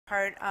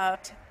part of.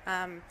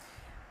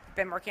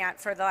 Been working on it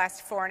for the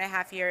last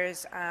 4.5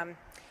 years.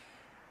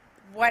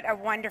 What a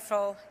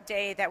wonderful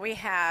day that we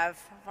have.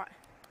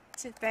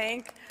 To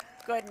thank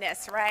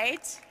goodness,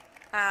 right?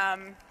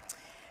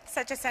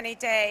 Such a sunny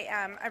day.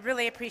 I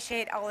really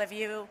appreciate all of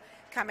you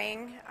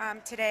coming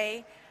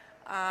today.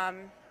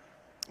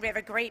 We have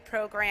a great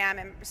program,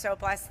 and we're so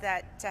blessed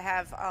to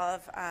have all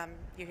of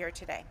you here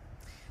today.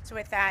 So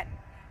with that,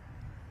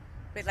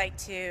 we'd like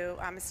to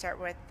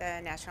start with the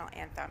national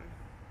anthem.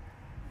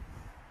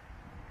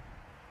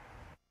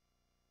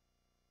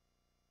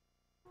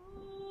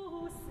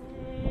 Oh,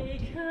 say,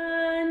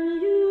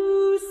 can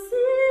you see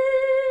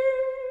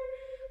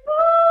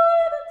by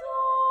the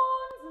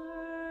dawn's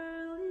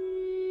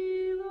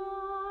early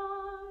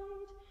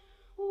light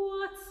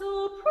what so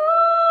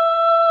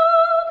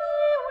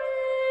proudly we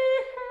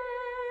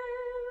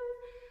hailed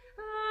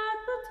at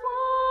the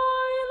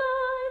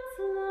twilight's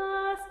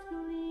last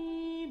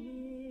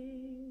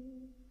gleaming,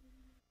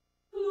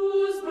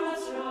 whose broad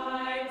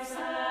stripes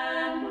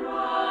and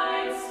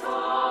bright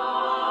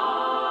stars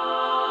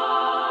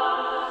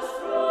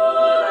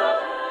through the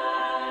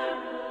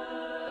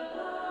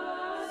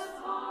perilous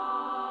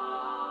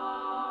fight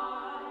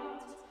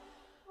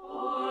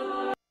o'er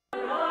the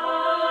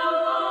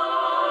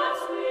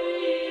ramparts we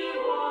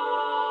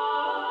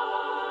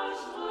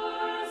watched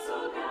were so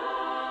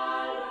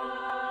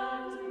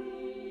gallantly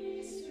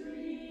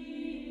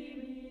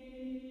streaming.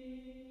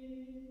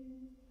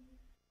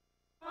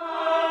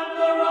 And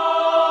the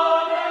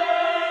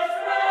rocket's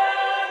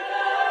red the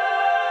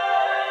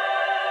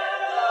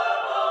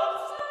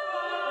bombs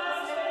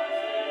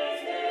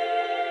bursting in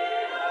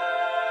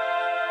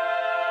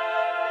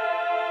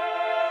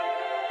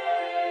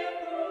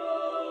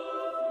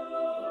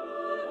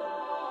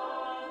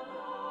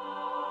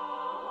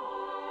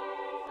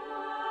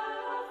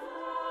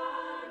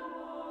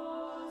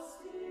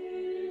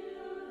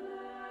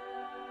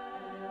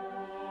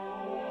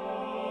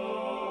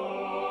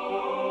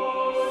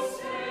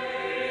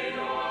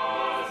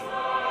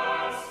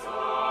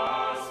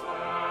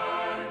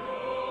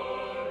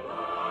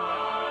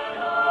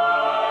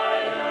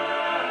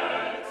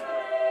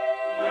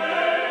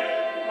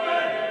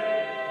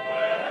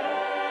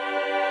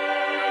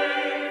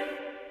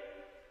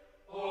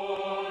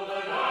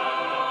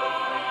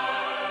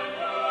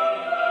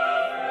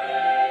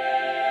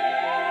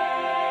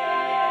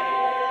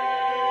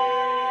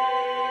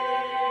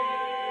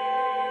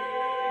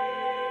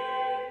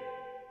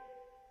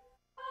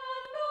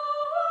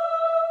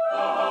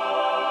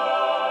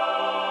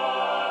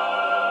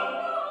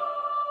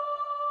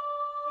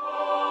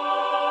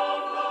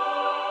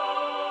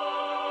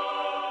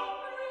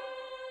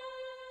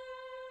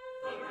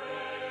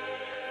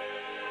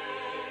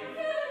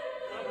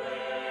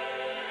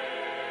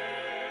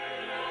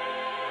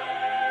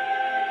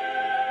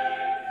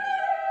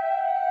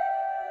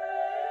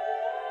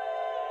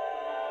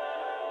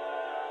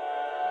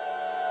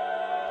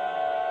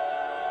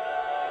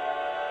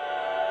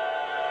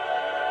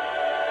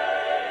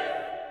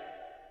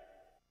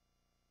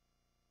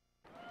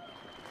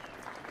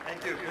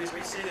Thank you. Please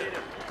be seated.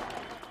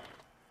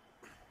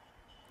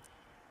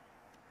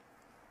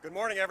 Good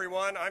morning,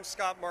 everyone. I'm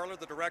Scott Marler,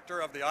 the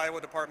Director of the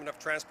Iowa Department of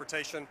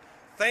Transportation.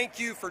 Thank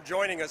you for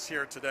joining us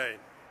here today.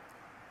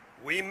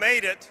 We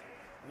made it.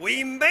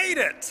 We made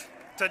it!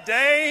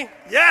 Today,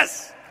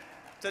 yes!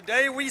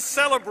 Today we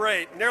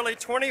celebrate nearly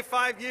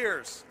 25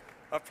 years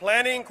of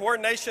planning,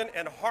 coordination,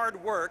 and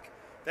hard work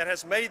that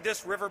has made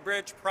this River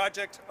Bridge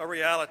project a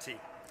reality.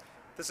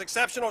 This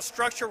exceptional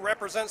structure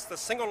represents the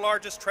single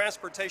largest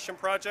transportation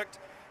project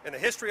in the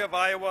history of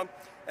Iowa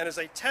and is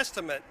a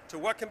testament to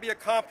what can be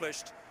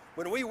accomplished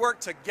when we work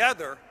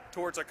together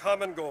towards a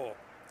common goal.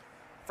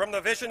 From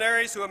the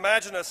visionaries who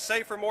imagine a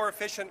safer, more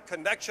efficient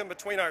connection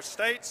between our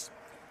states,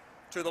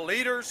 to the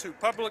leaders who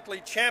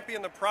publicly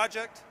championed the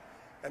project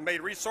and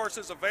made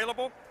resources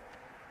available,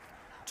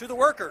 to the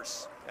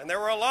workers, and there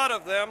were a lot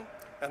of them,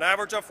 an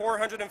average of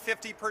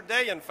 450 per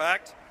day in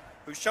fact,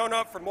 who've shown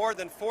up for more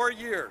than 4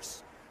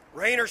 years,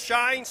 rain or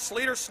shine,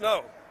 sleet or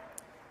snow,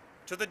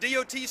 to the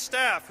DOT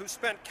staff who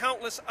spent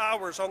countless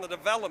hours on the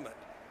development,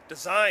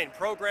 design,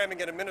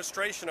 programming, and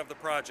administration of the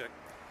project,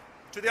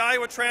 to the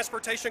Iowa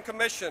Transportation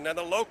Commission and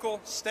the local,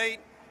 state,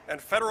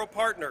 and federal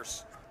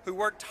partners who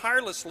worked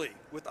tirelessly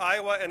with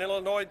Iowa and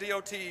Illinois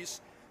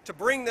DOTs to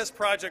bring this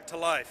project to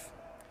life,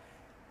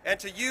 and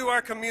to you,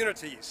 our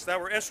communities, that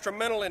were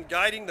instrumental in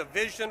guiding the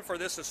vision for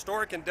this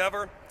historic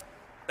endeavor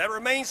that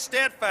remains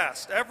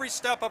steadfast every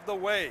step of the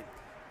way,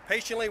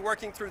 patiently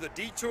working through the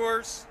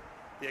detours,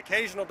 the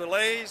occasional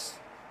delays,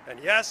 and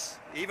yes,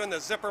 even the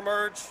zipper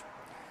merge.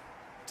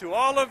 To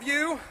all of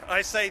you,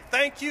 I say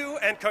thank you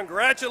and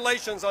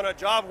congratulations on a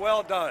job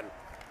well done.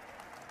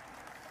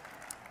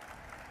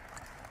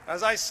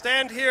 As I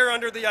stand here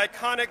under the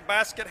iconic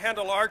basket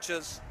handle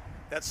arches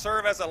that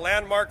serve as a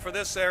landmark for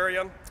this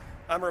area,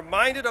 I'm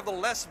reminded of the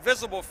less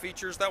visible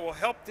features that will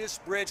help this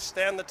bridge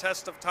stand the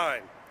test of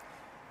time.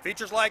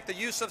 Features like the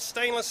use of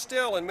stainless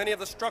steel in many of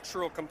the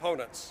structural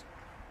components,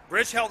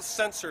 bridge health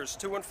sensors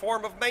to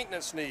inform of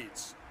maintenance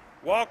needs,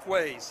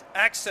 walkways,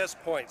 access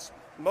points,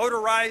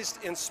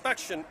 motorized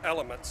inspection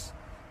elements,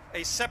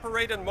 a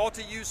separated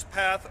multi-use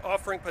path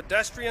offering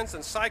pedestrians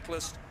and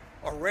cyclists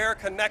a rare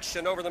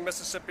connection over the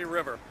Mississippi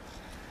River,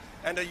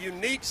 and a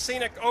unique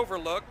scenic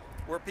overlook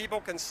where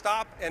people can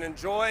stop and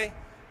enjoy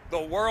the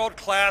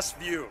world-class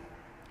view.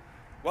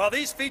 While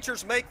these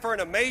features make for an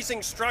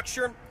amazing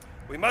structure,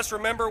 we must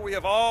remember we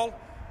have all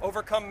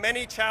overcome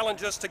many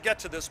challenges to get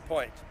to this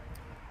point.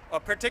 A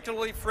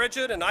particularly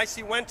frigid and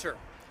icy winter,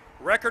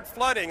 record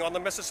flooding on the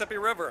Mississippi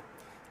River,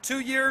 2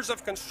 years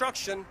of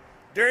construction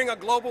during a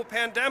global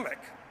pandemic.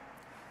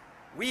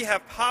 We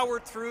have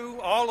powered through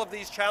all of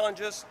these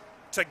challenges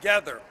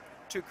together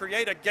to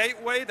create a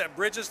gateway that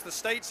bridges the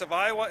states of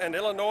Iowa and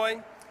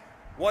Illinois,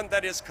 one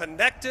that is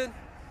connected,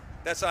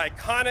 that's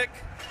iconic,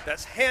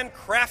 that's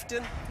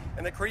handcrafted,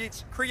 and that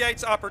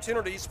creates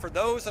opportunities for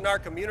those in our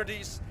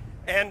communities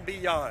and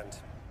beyond.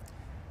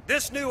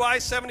 This new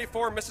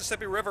I-74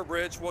 Mississippi River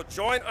Bridge will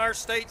join our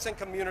states and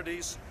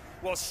communities,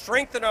 will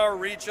strengthen our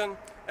region,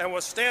 and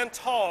will stand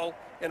tall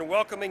in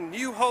welcoming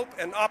new hope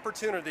and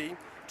opportunity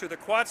to the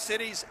Quad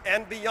Cities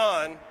and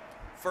beyond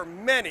for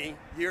many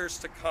years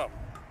to come.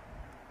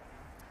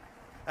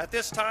 At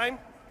this time,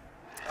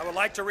 I would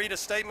like to read a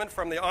statement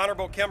from the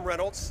Honorable Kim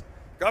Reynolds,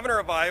 Governor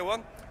of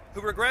Iowa,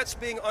 who regrets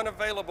being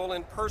unavailable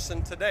in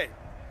person today.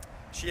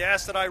 She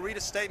asked that I read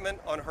a statement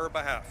on her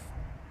behalf.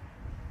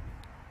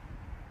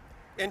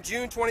 In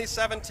June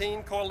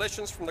 2017,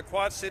 coalitions from the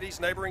Quad Cities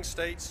neighboring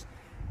states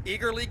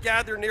eagerly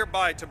gathered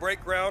nearby to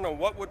break ground on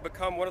what would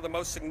become one of the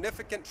most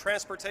significant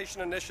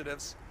transportation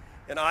initiatives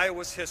in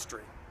Iowa's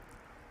history.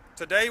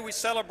 Today, we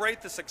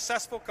celebrate the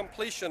successful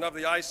completion of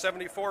the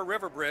I-74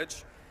 River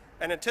Bridge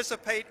and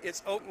anticipate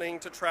its opening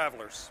to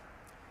travelers.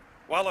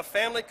 While a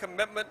family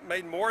commitment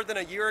made more than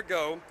a year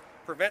ago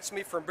prevents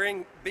me from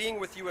being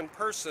with you in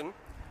person,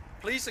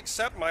 please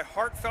accept my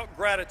heartfelt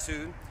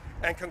gratitude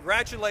and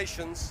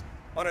congratulations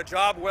on a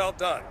job well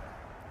done.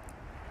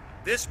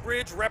 This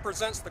bridge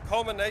represents the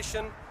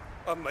culmination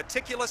of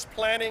meticulous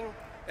planning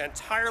and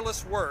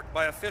tireless work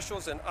by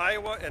officials in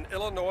Iowa and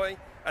Illinois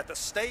at the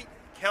state,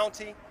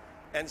 county,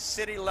 and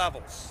city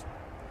levels.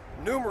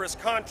 Numerous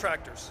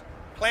contractors,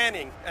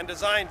 planning and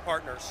design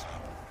partners,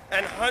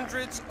 and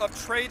hundreds of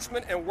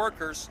tradesmen and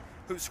workers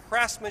whose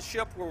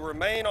craftsmanship will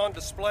remain on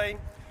display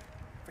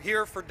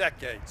here for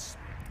decades.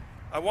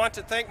 I want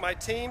to thank my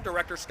team,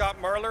 Director Scott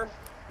Marler,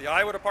 the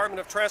Iowa Department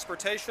of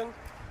Transportation,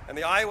 and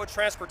the Iowa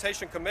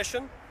Transportation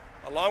Commission,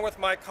 along with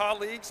my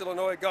colleagues,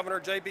 Illinois Governor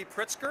J.B.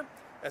 Pritzker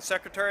and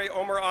Secretary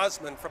Omer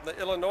Osman from the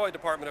Illinois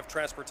Department of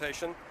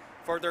Transportation,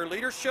 for their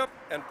leadership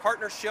and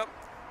partnership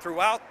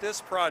throughout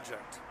this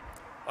project.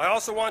 I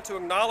also want to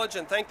acknowledge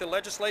and thank the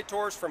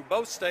legislators from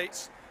both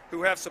states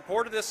who have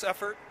supported this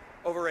effort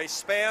over a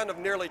span of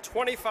nearly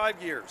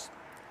 25 years.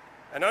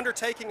 An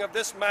undertaking of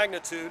this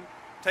magnitude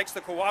takes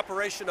the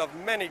cooperation of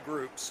many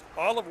groups,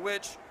 all of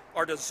which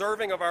are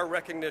deserving of our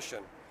recognition,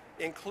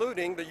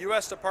 including the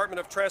U.S. Department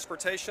of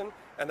Transportation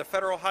and the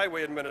Federal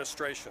Highway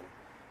Administration,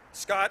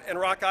 Scott and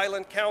Rock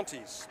Island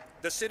counties,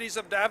 the cities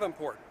of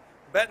Davenport,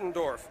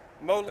 Bettendorf,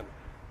 Moline,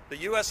 the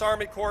U.S.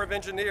 Army Corps of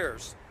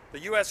Engineers, the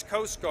U.S.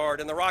 Coast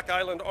Guard and the Rock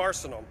Island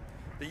Arsenal,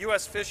 the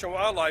U.S. Fish and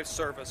Wildlife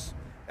Service,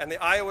 and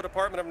the Iowa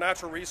Department of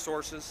Natural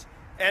Resources,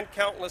 and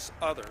countless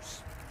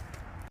others.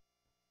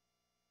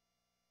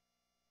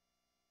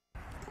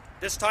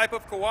 This type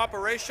of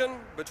cooperation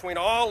between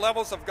all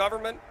levels of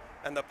government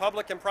and the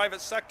public and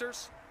private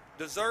sectors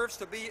deserves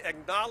to be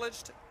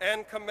acknowledged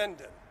and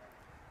commended.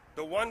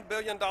 The $1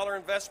 billion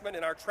investment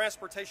in our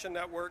transportation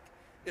network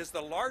is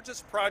the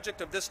largest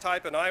project of this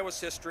type in Iowa's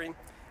history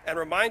and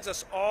reminds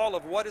us all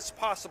of what is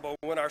possible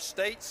when our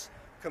states,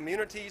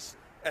 communities,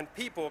 and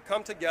people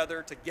come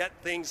together to get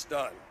things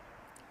done.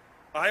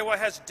 Iowa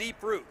has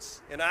deep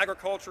roots in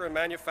agriculture and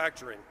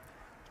manufacturing.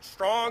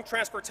 Strong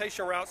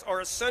transportation routes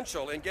are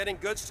essential in getting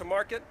goods to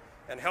market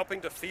and helping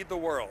to feed the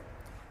world.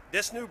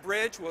 This new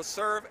bridge will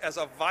serve as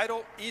a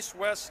vital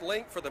east-west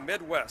link for the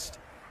Midwest.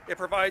 It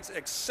provides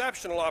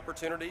exceptional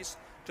opportunities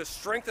to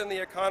strengthen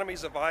the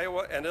economies of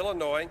Iowa and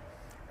Illinois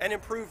and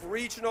improve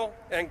regional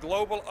and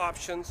global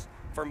options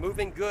for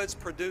moving goods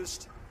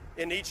produced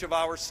in each of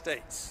our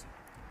states.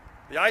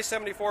 The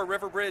I-74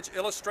 River Bridge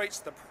illustrates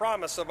the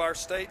promise of our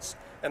states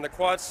and the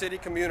Quad City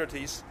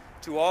communities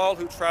to all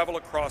who travel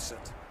across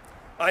it.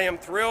 I am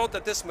thrilled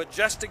that this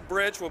majestic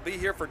bridge will be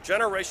here for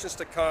generations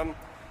to come,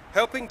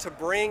 helping to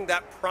bring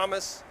that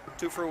promise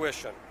to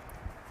fruition.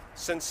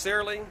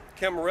 Sincerely,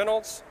 Kim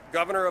Reynolds,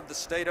 Governor of the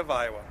state of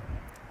Iowa.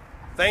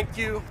 Thank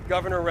you,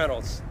 Governor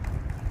Reynolds.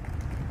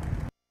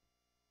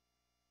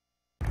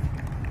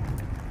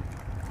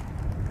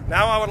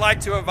 Now I would like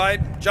to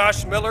invite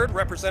Josh Millard,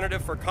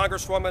 representative for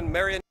Congresswoman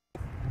Marion.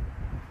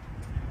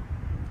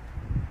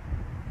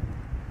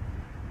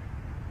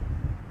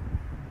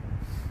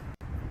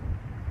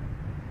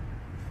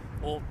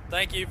 Well,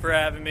 thank you for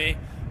having me,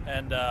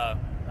 and I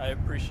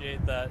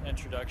appreciate that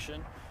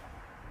introduction.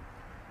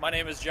 My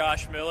name is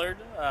Josh Millard.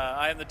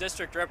 I am the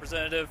district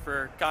representative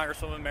for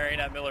Congresswoman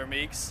Marionette Miller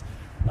Meeks.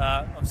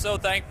 I'm so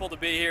thankful to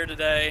be here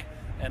today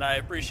and I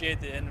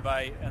appreciate the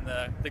invite and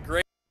the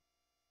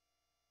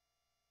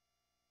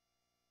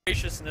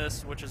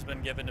graciousness which has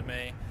been given to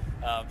me.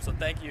 So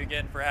thank you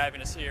again for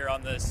having us here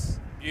on this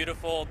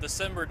beautiful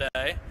December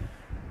day.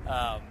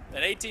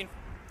 In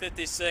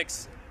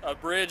 1856, a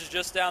bridge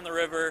just down the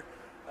river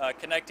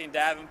connecting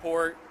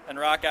Davenport and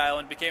Rock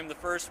Island became the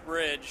first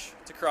bridge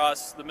to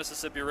cross the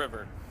Mississippi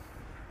River.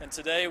 And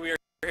today we are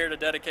here to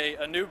dedicate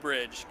a new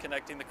bridge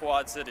connecting the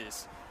Quad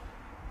Cities,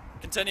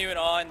 continuing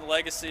on the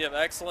legacy of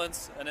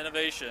excellence and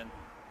innovation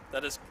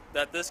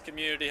that this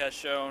community has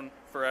shown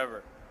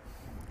forever.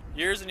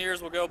 Years and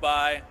years will go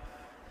by,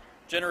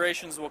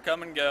 generations will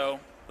come and go,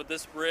 but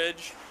this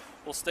bridge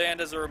will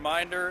stand as a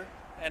reminder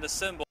and a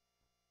symbol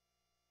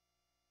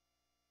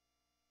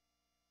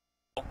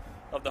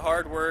of the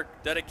hard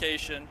work,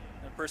 dedication,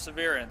 and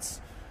perseverance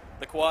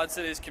the Quad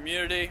Cities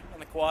community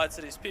and the Quad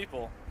Cities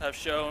people have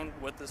shown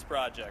with this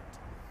project.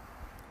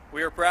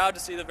 We are proud to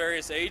see the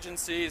various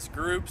agencies,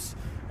 groups,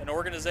 and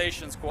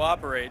organizations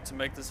cooperate to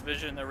make this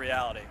vision a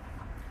reality.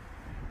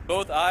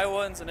 Both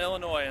Iowans and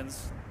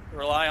Illinoisans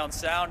rely on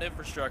sound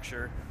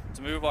infrastructure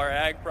to move our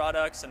ag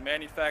products and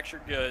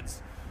manufactured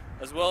goods,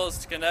 as well as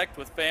to connect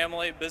with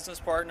family, business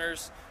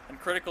partners, and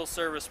critical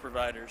service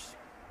providers.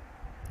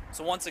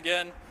 So once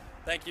again,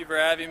 thank you for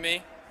having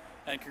me,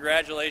 and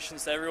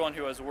congratulations to everyone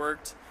who has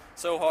worked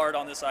so hard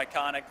on this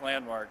iconic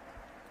landmark.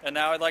 And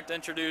now I'd like to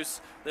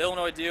introduce the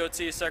Illinois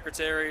DOT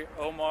Secretary,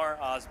 Omar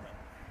Osman.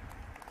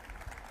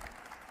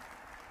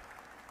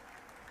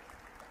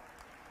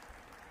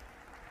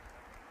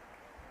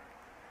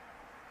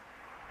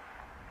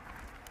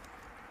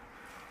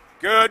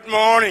 Good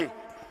morning.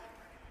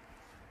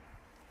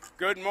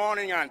 Good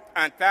morning, and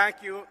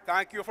thank you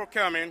for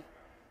coming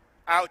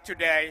out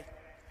today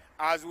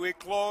as we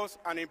close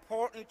an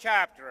important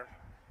chapter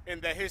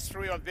in the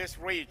history of this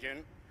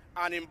region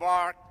and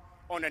embark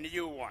on a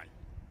new one.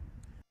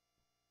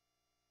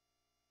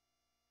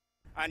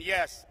 And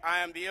yes, I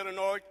am the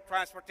Illinois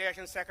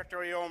Transportation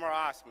Secretary, Omar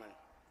Osman.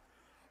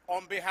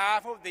 On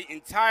behalf of the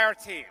entire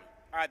team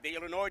at the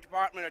Illinois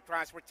Department of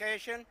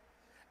Transportation,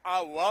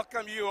 I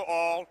welcome you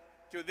all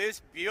to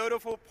this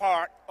beautiful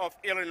part of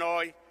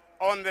Illinois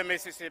on the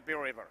Mississippi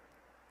River.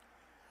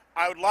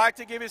 I would like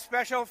to give a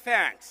special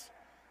thanks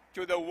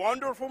to the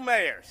wonderful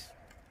mayors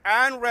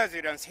and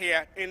residents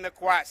here in the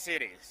Quad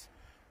Cities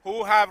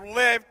who have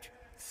lived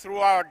through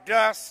our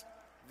dust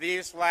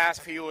these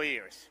last few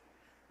years.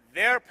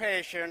 Their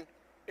patience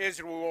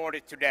is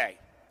rewarded today.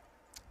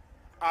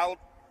 I would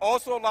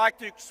also like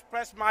to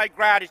express my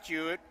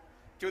gratitude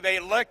to the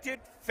elected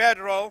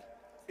federal,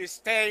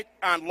 state,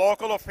 and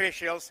local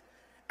officials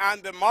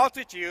and the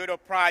multitude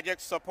of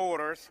project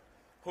supporters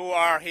who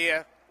are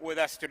here with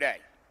us today.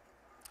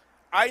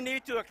 I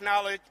need to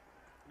acknowledge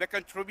the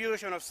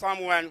contribution of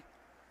someone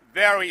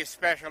very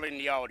special in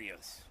the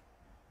audience,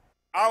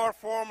 our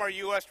former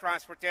U.S.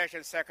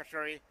 Transportation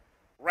Secretary,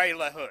 Ray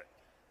LaHood.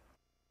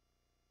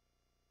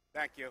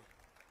 Thank you.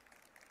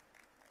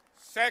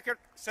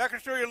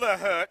 Secretary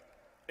LaHood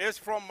is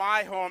from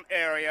my home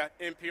area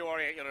in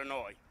Peoria,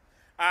 Illinois,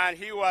 and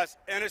he was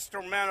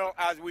instrumental,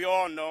 as we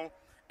all know,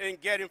 in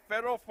getting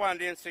federal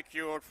funding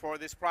secured for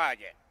this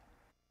project.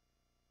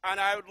 And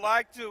I would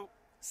like to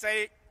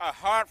say a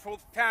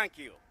heartfelt thank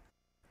you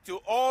to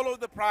all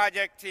of the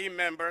project team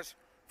members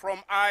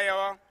from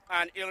Iowa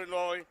and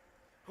Illinois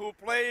who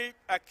played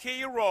a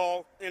key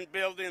role in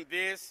building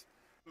these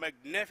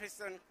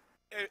magnificent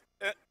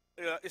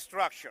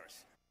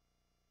structures.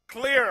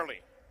 Clearly,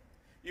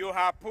 you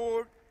have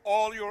poured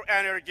all your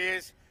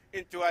energies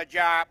into a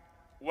job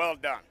well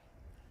done.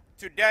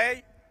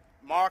 Today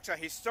marks a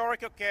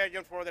historic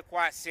occasion for the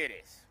Quad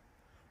Cities.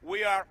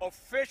 We are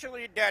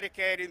officially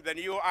dedicating the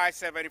new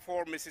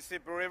I-74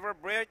 Mississippi River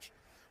Bridge,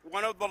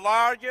 one of the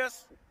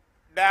largest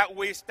that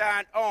we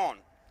stand on,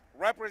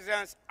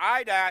 represents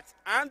IDOT's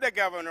and the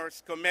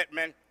governor's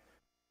commitment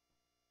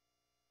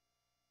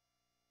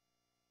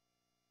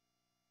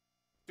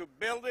to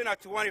building a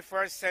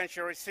 21st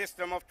century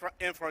system of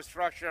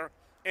infrastructure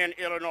in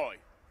Illinois.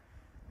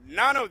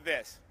 None of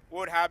this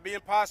would have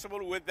been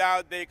possible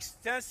without the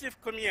extensive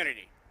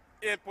community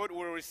input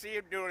we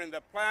received during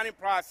the planning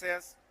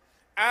process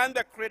and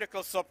the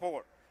critical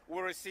support we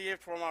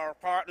received from our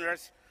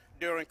partners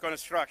during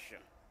construction.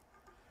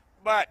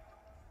 But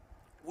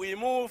we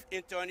move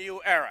into a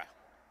new era.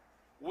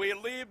 We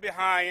leave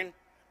behind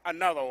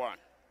another one.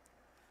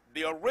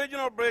 The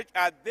original bridge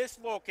at this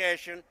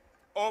location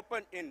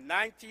opened in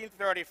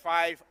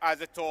 1935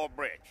 as a toll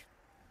bridge.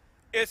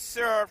 It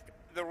served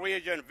the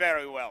region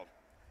very well,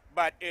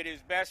 but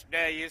its best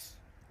days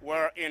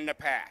were in the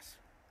past.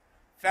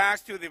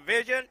 Thanks to the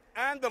vision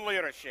and the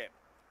leadership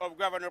of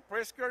Governor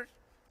Pritzker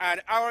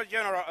and our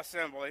General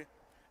Assembly,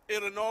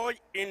 Illinois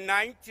in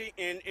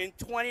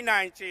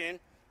 2019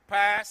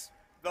 passed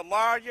the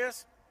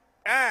largest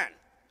and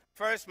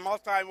first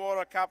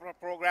multimodal capital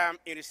program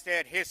in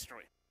state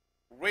history,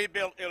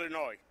 Rebuild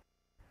Illinois.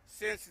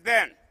 Since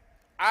then,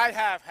 I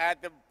have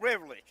had the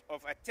privilege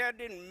of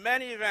attending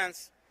many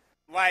events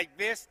like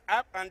this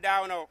up and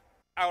down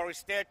our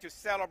state to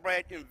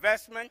celebrate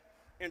investment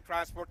in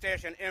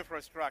transportation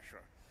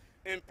infrastructure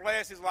in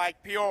places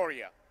like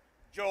Peoria,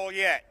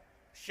 Joliet,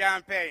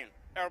 Champaign,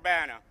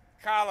 Urbana,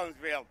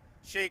 Collinsville,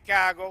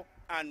 Chicago,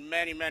 and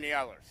many, many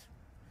others.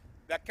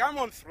 The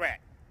common thread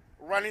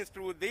running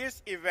through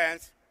these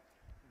events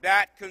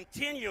that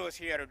continues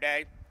here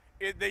today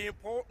is the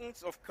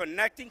importance of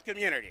connecting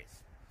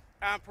communities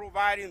and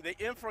providing the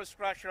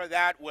infrastructure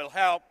that will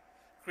help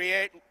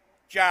create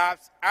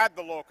jobs at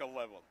the local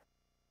level.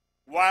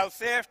 While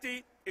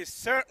safety is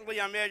certainly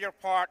a major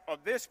part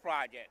of this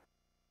project,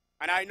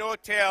 and I know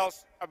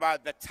tales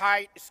about the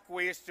tight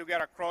squeeze to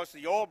get across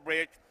the old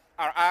bridge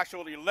are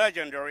actually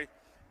legendary,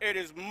 it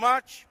is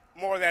much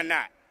more than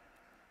that.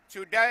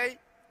 Today,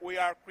 we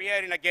are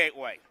creating a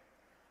gateway.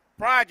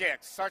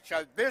 Projects such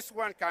as this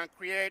one can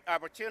create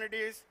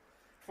opportunities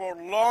for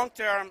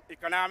long-term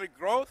economic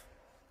growth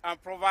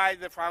and provide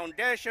the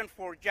foundation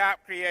for job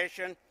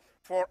creation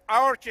for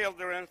our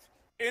children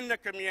in the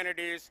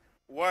communities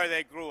where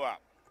they grew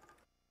up.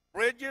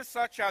 Bridges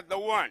such as the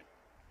one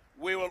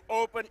we will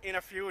open in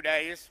a few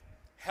days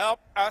help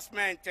us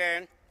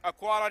maintain a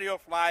quality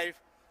of life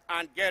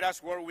and get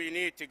us where we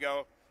need to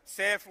go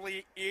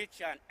safely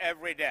each and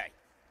every day.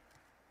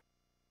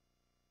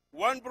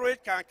 One bridge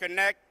can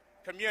connect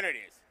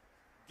communities,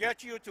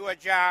 get you to a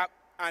job,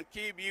 and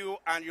keep you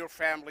and your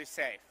family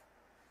safe.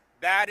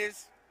 That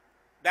is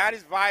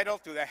vital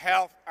to the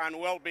health and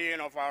well-being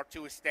of our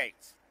two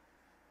states.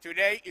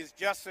 Today is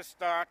just the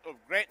start of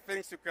great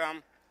things to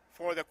come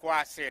for the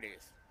Quad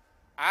Cities.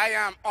 I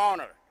am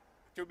honored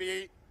to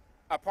be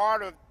a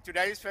part of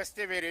today's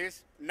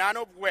festivities, none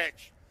of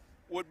which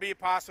would be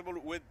possible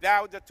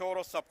without the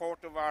total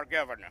support of our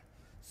governor,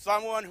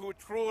 someone who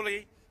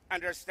truly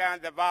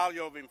understands the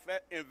value of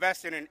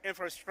investing in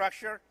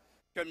infrastructure,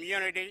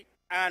 community,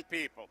 and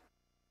people.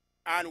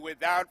 And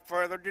without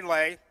further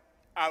delay,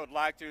 I would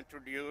like to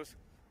introduce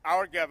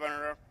our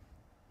governor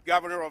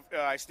of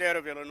the state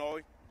of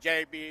Illinois,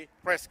 J.B.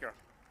 Pritzker.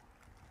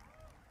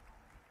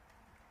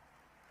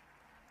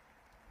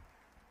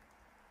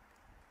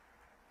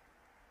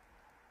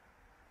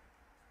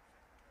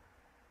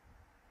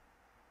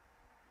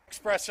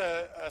 Express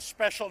a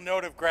special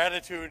note of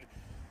gratitude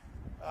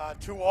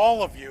to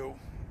all of you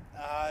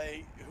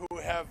who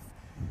have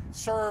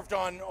served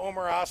on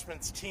Omar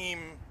Osman's team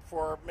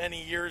for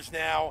many years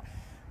now,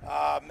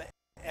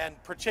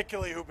 and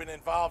particularly who've been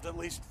involved, at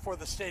least for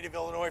the state of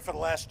Illinois, for the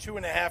last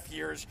 2.5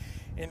 years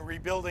in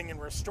rebuilding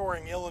and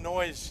restoring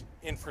Illinois'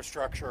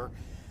 infrastructure.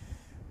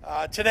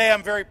 Today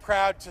I'm very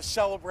proud to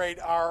celebrate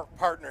our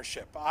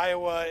partnership,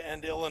 Iowa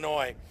and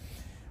Illinois.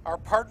 Our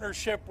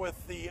partnership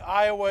with the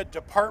Iowa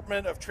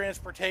Department of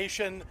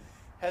Transportation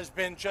has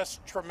been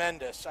just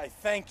tremendous. I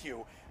thank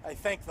you. I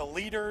thank the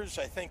leaders.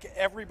 I thank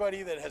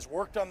everybody that has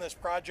worked on this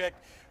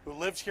project who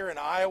lives here in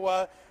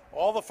Iowa,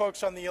 all the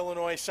folks on the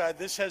Illinois side.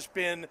 This has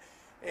been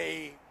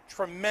a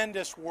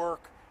tremendous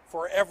work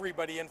for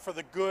everybody and for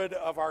the good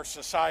of our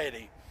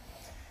society.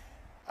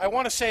 I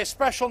want to say a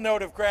special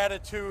note of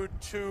gratitude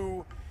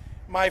to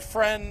my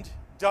friend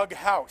Doug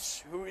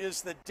House, who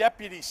is the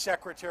Deputy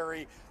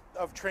Secretary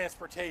of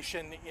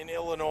Transportation in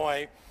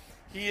Illinois.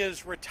 He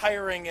is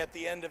retiring at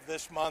the end of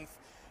this month,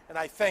 and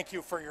I thank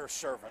you for your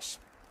service.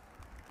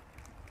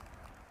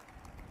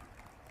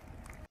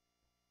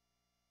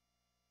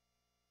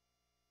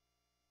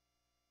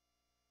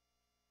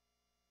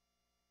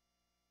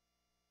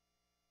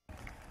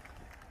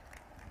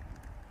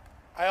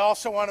 I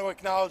also want to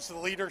acknowledge the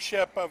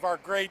leadership of our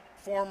great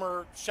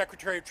former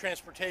Secretary of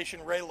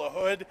Transportation, Ray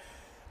LaHood,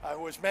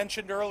 who was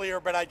mentioned earlier,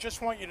 but I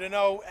just want you to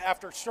know,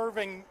 after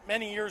serving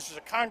many years as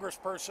a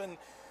congressperson,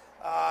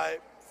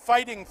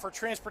 fighting for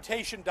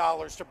transportation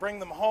dollars to bring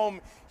them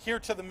home here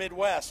to the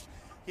Midwest,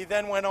 he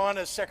then went on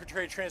as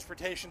Secretary of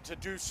Transportation to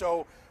do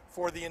so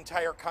for the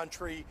entire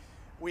country.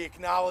 We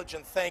acknowledge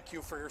and thank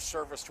you for your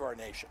service to our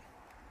nation.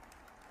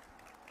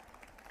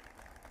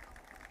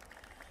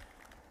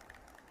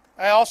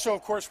 I also,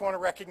 of course, want to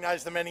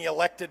recognize the many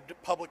elected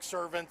public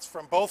servants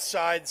from both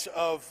sides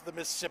of the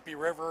Mississippi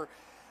River.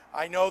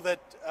 I know that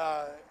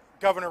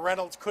Governor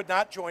Reynolds could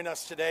not join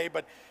us today,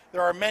 but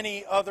there are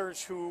many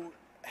others who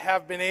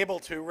have been able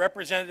to,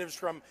 representatives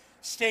from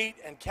state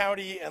and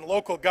county and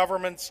local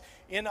governments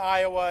in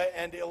Iowa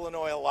and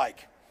Illinois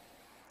alike.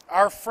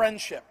 Our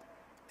friendship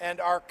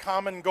and our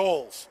common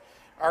goals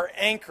are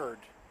anchored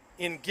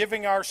in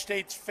giving our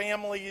state's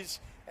families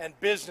and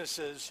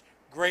businesses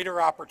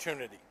greater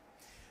opportunity.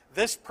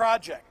 This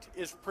project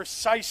is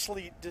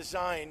precisely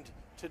designed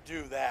to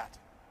do that.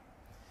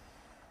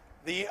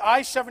 The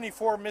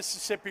I-74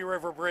 Mississippi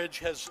River Bridge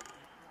has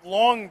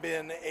long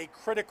been a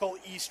critical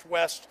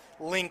east-west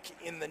link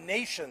in the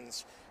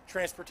nation's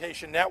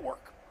transportation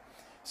network,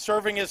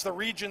 serving as the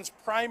region's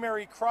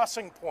primary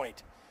crossing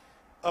point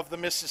of the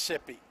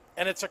Mississippi.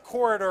 And it's a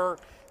corridor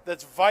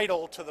that's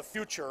vital to the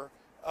future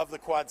of the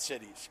Quad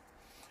Cities.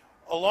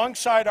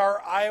 Alongside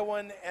our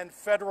Iowan and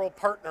federal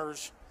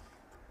partners,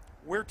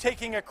 we're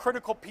taking a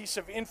critical piece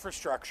of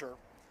infrastructure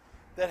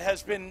that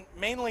has been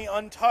mainly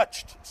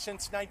untouched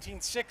since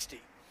 1960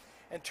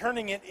 and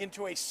turning it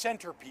into a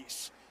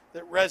centerpiece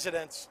that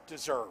residents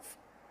deserve.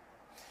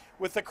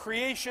 with the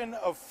creation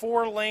of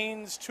 4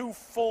 lanes, 2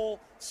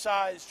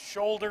 full-sized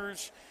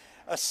shoulders,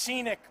 a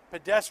scenic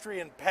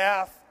pedestrian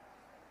path.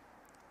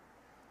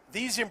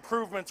 These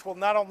improvements will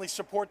not only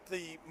support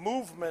the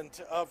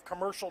movement of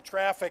commercial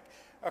traffic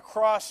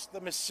across the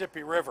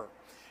Mississippi River,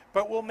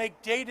 but will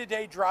make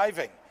day-to-day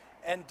driving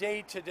and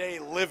day-to-day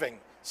living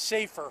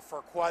safer for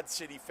Quad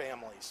City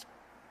families.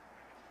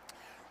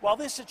 While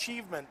this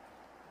achievement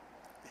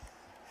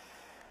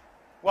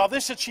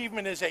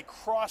is a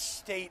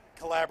cross-state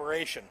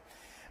collaboration,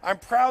 I'm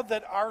proud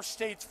that our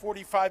state's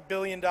 $45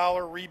 billion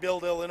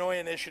Rebuild Illinois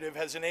initiative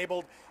has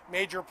enabled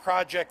major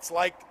projects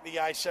like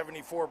the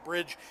I-74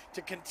 bridge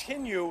to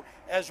continue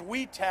as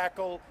we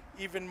tackle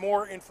even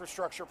more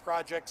infrastructure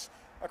projects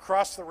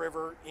across the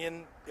river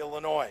in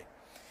Illinois.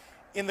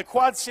 In the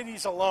Quad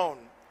Cities alone,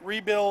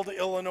 Rebuild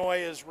Illinois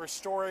is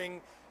restoring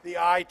the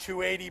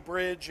I-280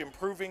 bridge,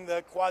 improving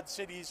the Quad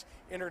Cities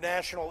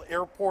International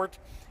Airport,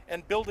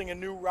 and building a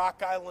new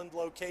Rock Island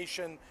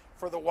location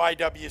for the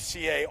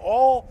YWCA.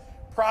 All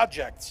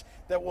projects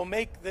that will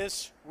make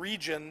this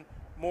region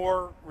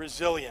more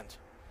resilient.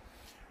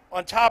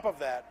 On top of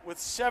that, with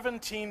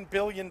 $17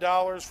 billion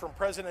from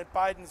President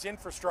Biden's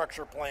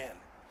infrastructure plan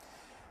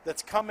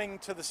that's coming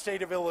to the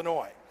state of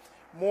Illinois,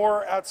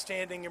 more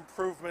outstanding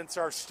improvements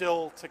are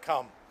still to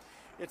come.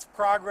 It's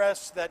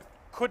progress that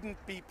couldn't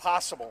be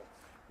possible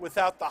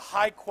without the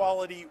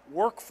high-quality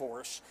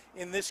workforce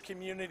in this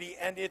community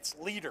and its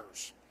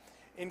leaders,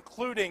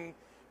 including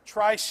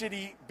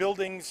Tri-City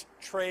Buildings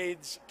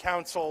Trades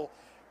Council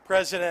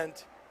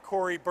President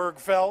Corey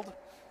Bergfeld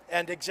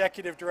and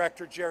Executive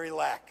Director Jerry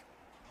Lack.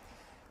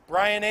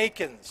 Brian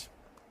Akins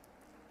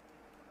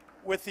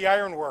with the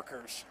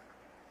ironworkers,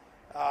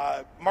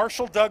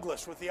 Marshall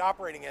Douglas with the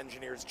operating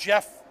engineers,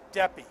 Jeff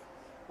Deppie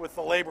with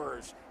the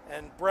laborers,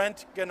 and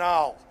Brent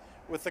Ganal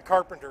with the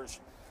carpenters.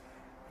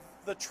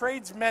 The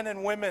tradesmen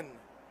and women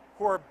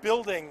who are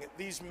building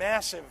these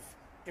massive,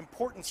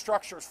 important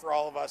structures for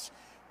all of us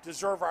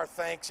deserve our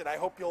thanks, and I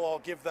hope you'll all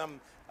give them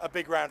a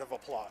big round of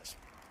applause.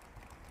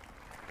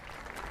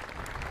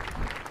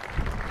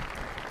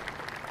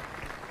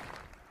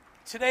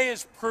 Today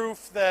is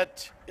proof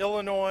that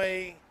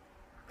Illinois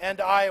and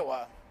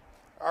Iowa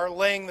are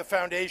laying the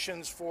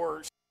foundations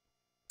for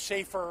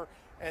safer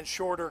and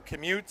shorter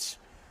commutes,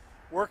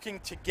 working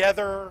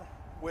together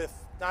with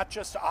not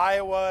just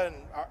Iowa,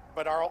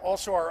 but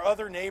also our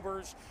other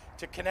neighbors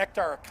to connect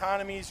our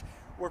economies.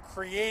 We're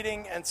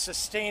creating and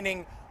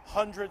sustaining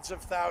hundreds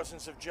of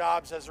thousands of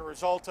jobs as a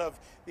result of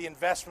the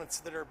investments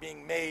that are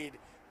being made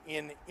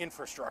in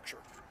infrastructure.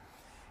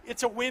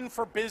 It's a win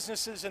for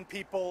businesses and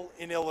people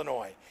in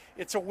Illinois.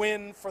 It's a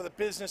win for the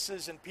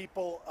businesses and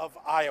people of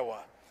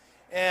Iowa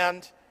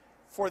and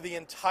for the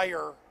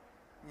entire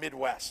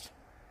Midwest.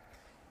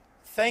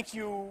 Thank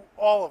you,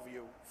 all of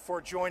you,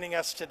 for joining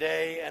us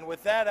today. And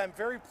with that, I'm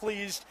very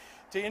pleased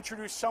to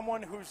introduce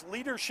someone whose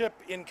leadership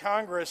in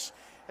Congress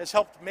has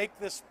helped make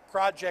this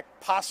project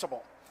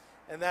possible.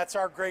 And that's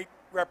our great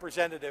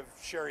representative,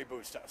 Cheri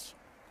Bustos.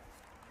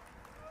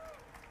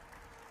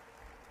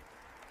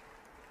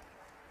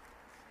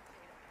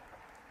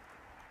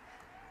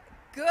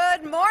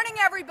 Good morning,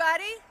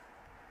 everybody.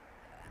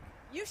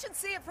 You should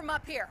see it from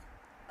up here,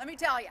 let me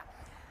tell you.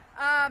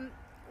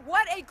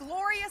 What a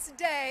glorious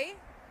day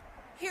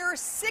here,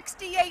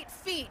 68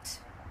 feet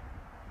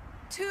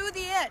to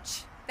the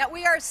inch that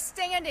we are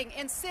standing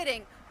and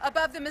sitting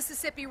above the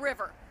Mississippi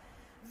River,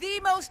 the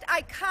most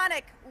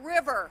iconic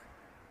river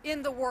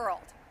in the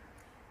world.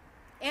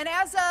 And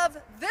as of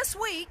this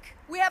week,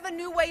 we have a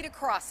new way to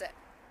cross it.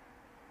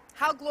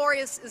 How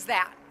glorious is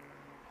that?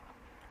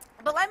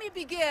 But let me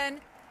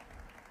begin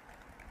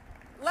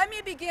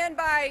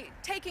by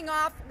taking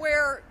off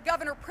where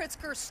Governor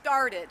Pritzker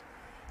started.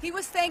 He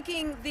was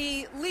thanking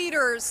the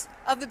leaders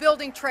of the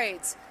building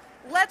trades.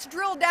 Let's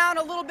drill down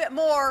a little bit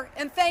more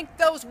and thank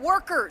those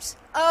workers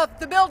of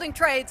the building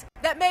trades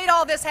that made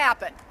all this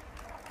happen.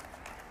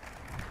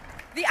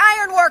 The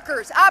iron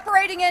workers,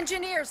 operating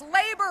engineers,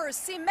 laborers,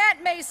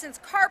 cement masons,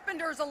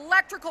 carpenters,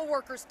 electrical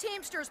workers,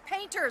 teamsters,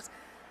 painters,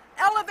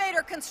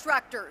 elevator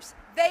constructors,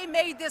 they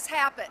made this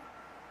happen.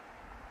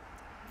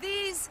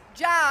 These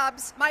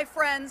jobs, my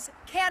friends,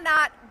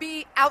 cannot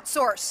be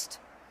outsourced.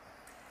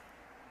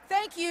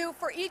 Thank you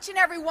for each and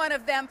every one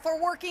of them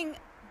for working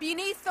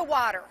beneath the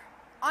water,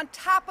 on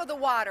top of the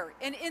water,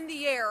 and in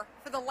the air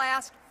for the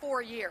last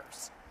 4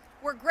 years.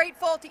 We're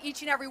grateful to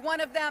each and every one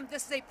of them.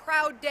 This is a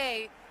proud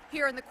day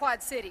here in the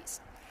Quad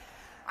Cities.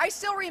 I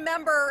still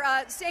remember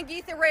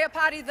Sangeetha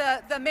Rayapati,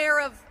 the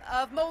mayor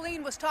of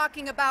Moline, was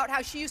talking about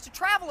how she used to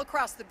travel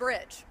across the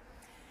bridge.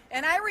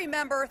 And I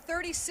remember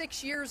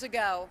 36 years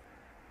ago,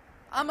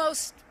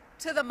 almost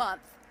to the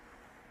month,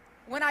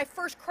 when I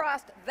first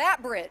crossed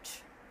that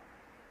bridge.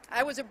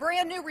 I was a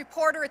brand new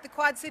reporter at the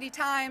Quad City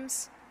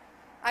Times.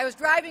 I was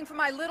driving from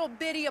my little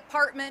bitty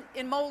apartment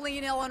in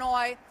Moline,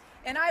 Illinois,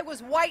 and I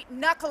was white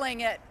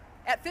knuckling it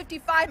at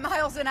 55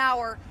 miles an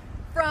hour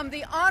from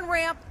the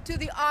on-ramp to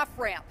the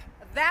off-ramp.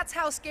 That's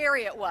how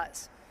scary it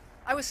was.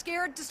 I was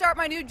scared to start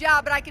my new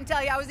job, but I can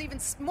tell you I was even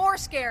more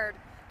scared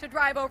to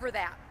drive over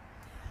that.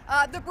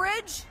 The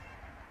bridge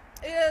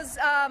is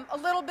a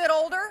little bit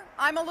older.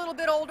 I'm a little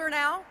bit older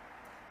now,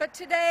 but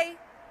today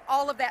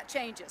all of that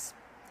changes.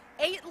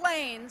 8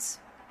 lanes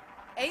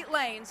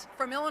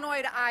from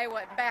Illinois to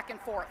Iowa and back and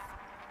forth.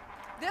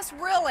 This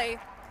really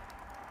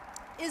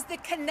is the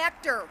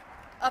connector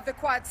of the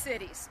Quad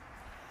Cities.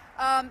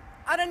 On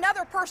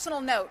another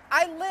personal note,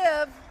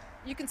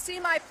 you can see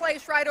my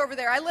place right over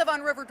there. I live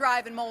on River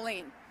Drive in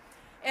Moline.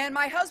 And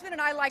my husband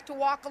and I like to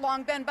walk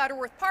along Ben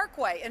Butterworth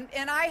Parkway.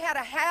 And I had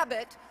a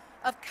habit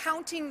of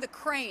counting the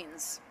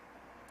cranes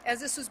as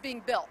this was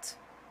being built.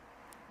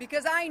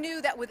 Because I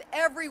knew that with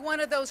every one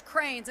of those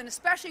cranes, and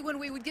especially when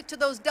we would get to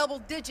those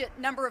double-digit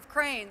number of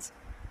cranes,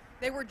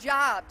 they were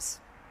jobs.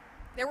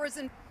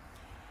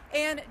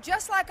 And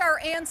just like our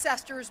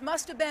ancestors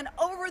must have been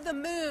over the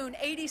moon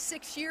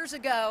 86 years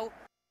ago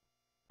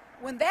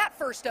when that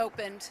first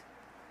opened,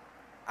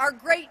 our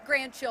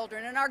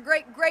great-grandchildren and our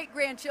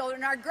great-great-grandchildren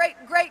and our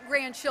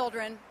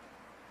great-great-grandchildren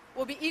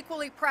will be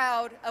equally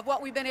proud of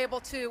what we've been able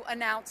to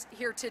announce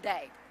here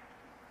today.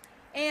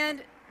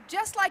 And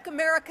just like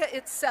America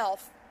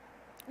itself,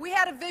 we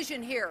had a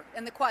vision here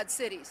in the Quad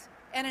Cities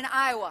and in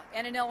Iowa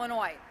and in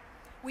Illinois.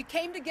 We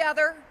came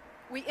together,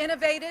 we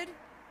innovated,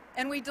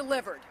 and we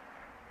delivered.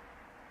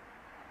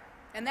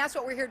 And that's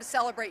what we're here to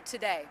celebrate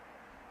today.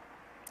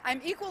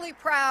 I'm equally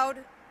proud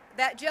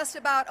that just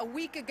about a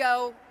week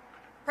ago,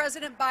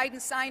 President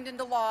Biden signed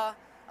into law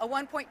a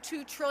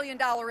 $1.2 trillion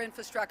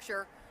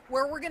infrastructure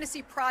where we're going to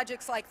see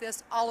projects like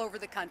this all over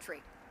the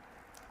country.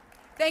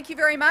 Thank you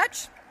very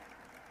much.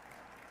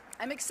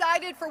 I'm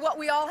excited for what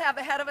we all have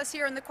ahead of us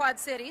here in the Quad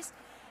Cities,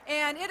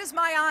 and it is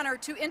my honor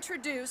to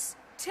introduce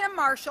Tim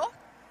Marshall,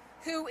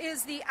 who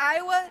is the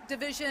Iowa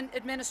Division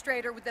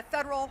Administrator with the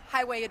Federal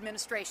Highway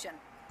Administration.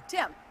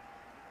 Tim.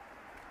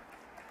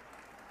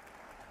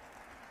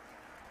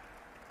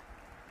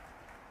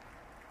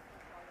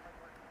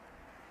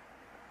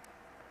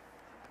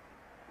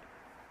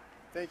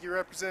 Thank you,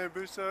 Representative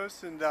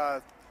Bustos, and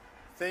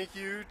thank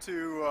you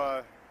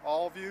to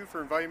all of you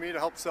for inviting me to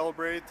help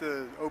celebrate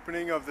the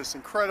opening of this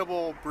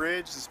incredible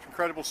bridge, this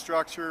incredible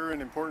structure,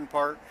 an important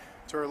part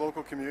to our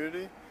local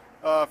community.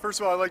 First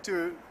of all, I'd like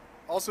to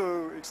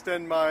also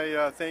extend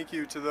my thank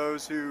you to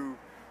those who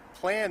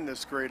planned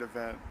this great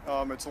event.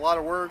 It's a lot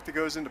of work that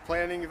goes into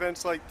planning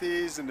events like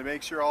these and to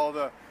make sure all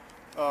the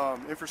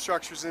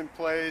infrastructure's in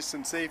place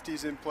and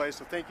safety's in place,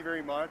 so thank you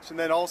very much. And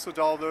then also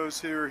to all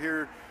those who are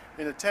here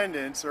in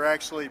attendance or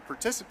actually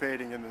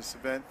participating in this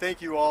event,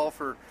 thank you all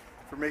for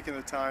making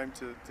the time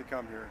to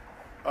come here.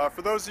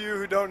 For those of you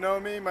who don't know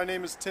me, my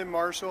name is Tim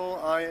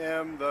Marshall. I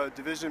am the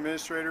Division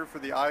Administrator for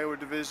the Iowa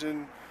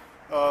Division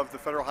of the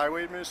Federal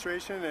Highway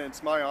Administration, and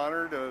it's my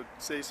honor to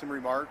say some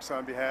remarks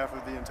on behalf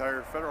of the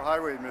entire Federal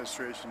Highway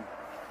Administration.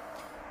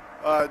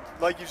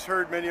 Like you've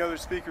heard many other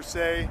speakers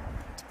say,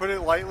 to put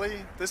it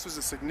lightly, this was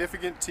a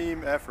significant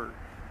team effort,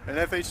 and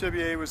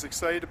FHWA was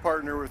excited to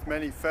partner with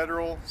many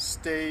federal,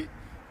 state,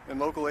 and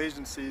local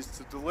agencies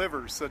to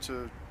deliver such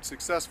a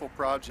successful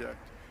project.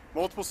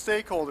 Multiple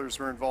stakeholders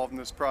were involved in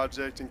this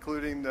project,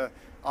 including the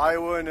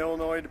Iowa and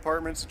Illinois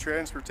Departments of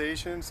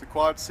Transportation, the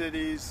Quad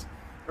Cities,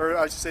 or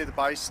I should say the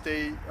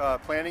Bi-State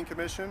Planning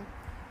Commission,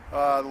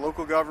 the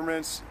local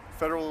governments,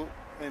 federal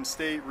and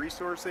state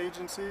resource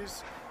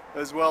agencies,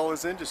 as well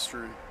as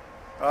industry.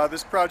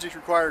 This project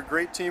required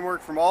great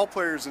teamwork from all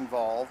players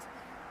involved,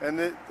 and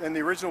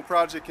the original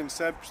project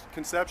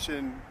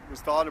conception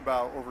was thought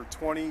about over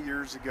 20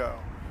 years ago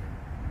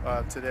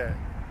today.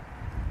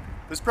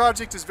 This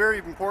project is very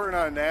important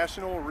on a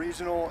national,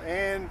 regional,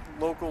 and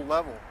local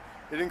level.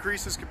 It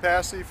increases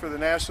capacity for the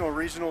national,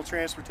 regional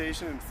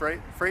transportation and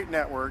freight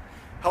network,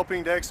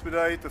 helping to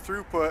expedite the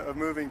throughput of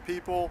moving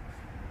people,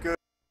 goods,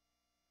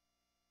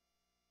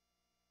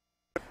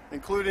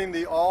 including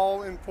the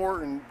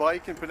all-important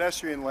bike and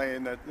pedestrian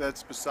lane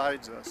that's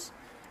besides us.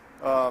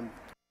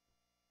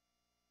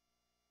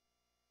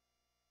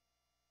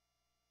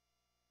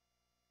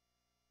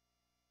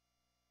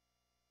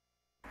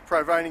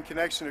 Providing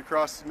connection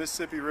across the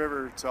Mississippi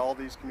River to all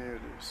these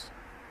communities.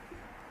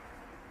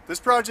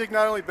 This project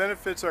not only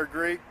benefits our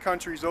great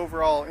country's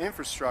overall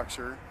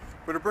infrastructure,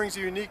 but it brings a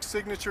unique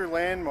signature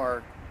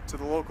landmark to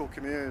the local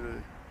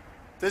community.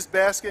 This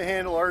basket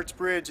handle arch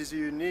bridge is a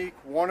unique,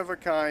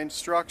 one-of-a-kind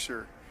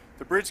structure.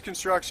 The bridge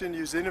construction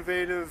used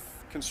innovative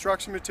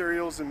construction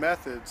materials and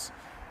methods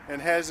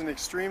and has an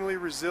extremely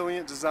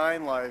resilient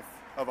design life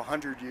of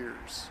 100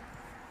 years.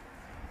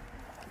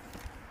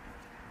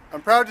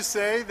 I'm proud to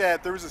say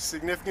that there was a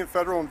significant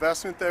federal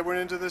investment that went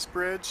into this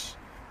bridge.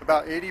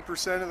 About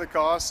 80% of the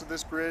cost of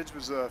this bridge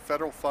was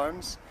federal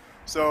funds.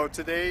 So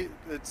today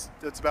it's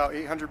about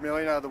 $800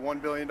 million out of the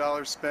 $1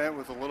 billion spent,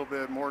 with a little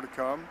bit more to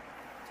come.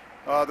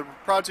 The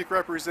project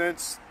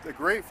represents a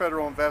great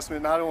federal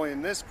investment not only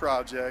in this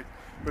project,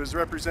 but as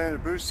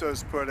Representative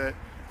Bustos put it,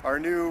 our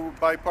new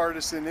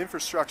bipartisan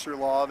infrastructure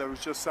law that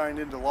was just signed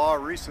into law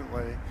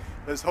recently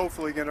is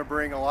hopefully going to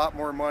bring a lot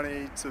more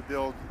money to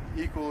build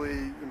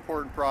equally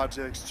important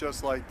projects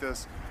just like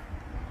this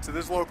to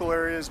this local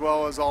area as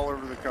well as all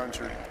over the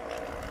country.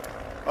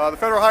 The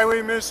Federal Highway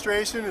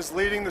Administration is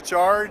leading the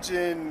charge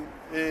in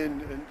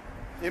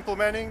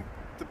implementing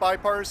the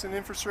bipartisan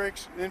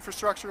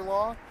infrastructure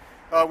law.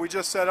 We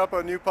just set up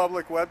a new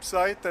public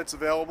website that's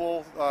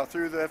available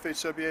through the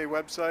FHWA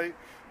website.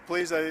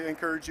 Please, I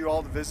encourage you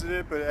all to visit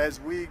it, but as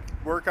we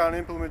work on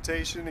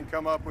implementation and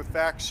come up with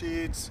fact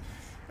sheets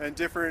and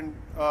different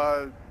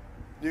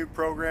new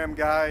program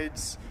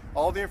guides,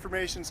 all the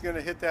information is going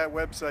to hit that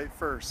website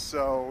first.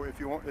 So if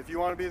you want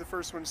to be the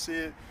first one to see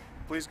it,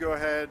 please go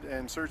ahead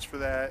and search for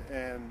that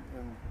and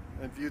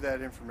view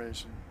that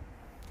information.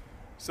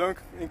 So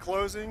in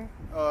closing,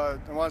 I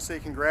want to say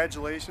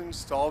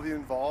congratulations to all of you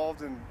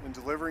involved in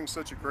delivering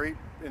such a great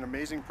and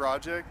amazing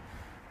project.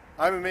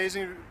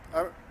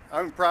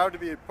 I'm proud to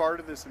be a part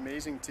of this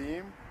amazing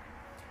team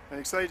and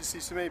excited to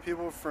see so many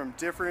people from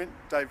different,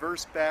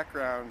 diverse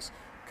backgrounds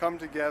come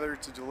together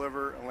to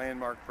deliver a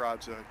landmark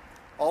project.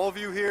 All of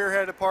you here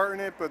had a part in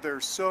it, but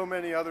there's so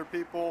many other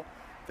people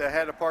that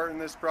had a part in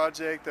this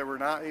project that were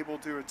not able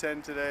to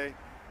attend today,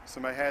 so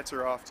my hats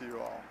are off to you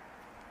all.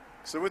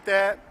 So with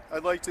that,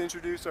 I'd like to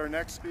introduce our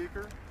next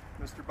speaker,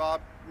 Mr.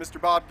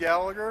 Bob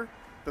Gallagher,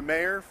 the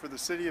mayor for the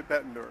city of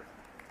Bettendorf.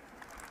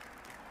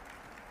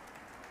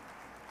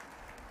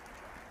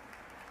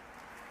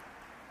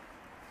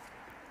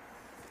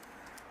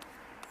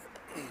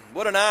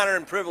 What an honor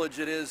and privilege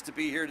it is to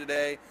be here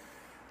today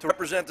to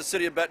represent the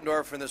city of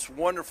Bettendorf in this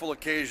wonderful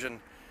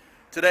occasion.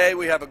 Today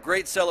we have a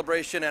great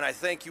celebration, and I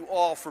thank you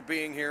all for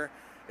being here.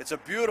 It's a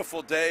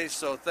beautiful day,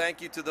 so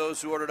thank you to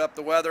those who ordered up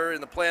the weather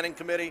and the planning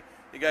committee.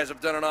 You guys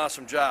have done an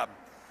awesome job.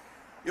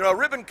 You know,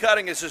 ribbon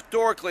cutting is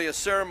historically a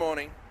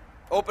ceremony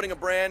opening a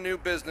brand new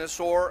business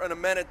or an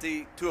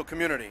amenity to a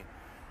community.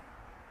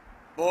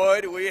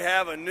 Boy, do we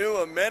have a new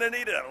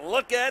amenity to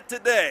look at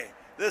today.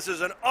 This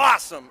is an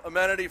awesome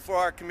amenity for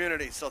our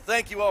community, so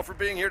thank you all for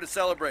being here to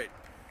celebrate.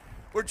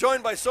 We're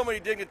joined by so many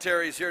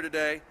dignitaries here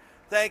today.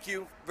 Thank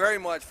you very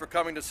much for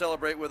coming to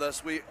celebrate with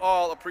us. We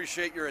all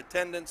appreciate your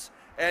attendance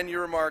and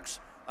your remarks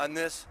on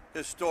this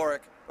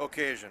historic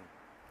occasion.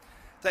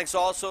 Thanks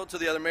also to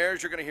the other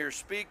mayors you're going to hear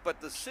speak,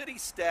 but the city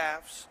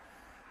staffs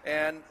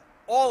and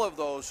all of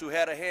those who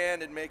had a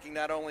hand in making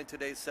not only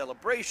today's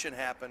celebration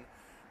happen,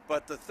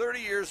 but the 30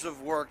 years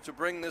of work to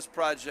bring this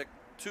project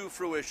to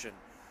fruition.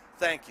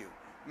 Thank you.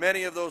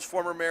 Many of those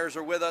former mayors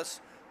are with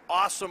us.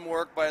 Awesome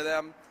work by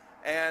them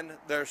and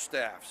their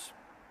staffs.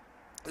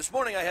 This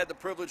morning I had the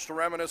privilege to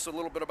reminisce a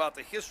little bit about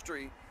the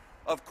history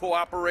of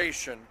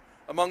cooperation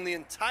among the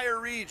entire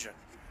region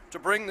to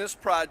bring this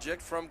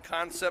project from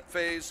concept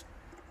phase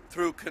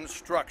through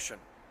construction.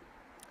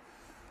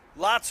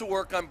 Lots of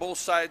work on both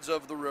sides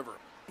of the river.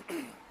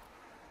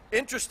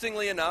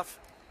 Interestingly enough,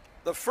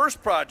 the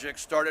first project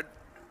started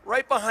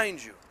right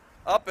behind you,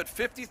 up at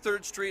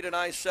 53rd Street and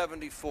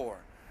I-74.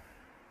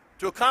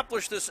 To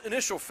accomplish this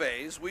initial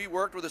phase, we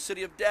worked with the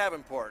city of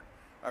Davenport,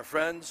 our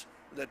friends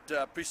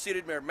that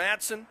preceded Mayor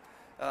Mattson,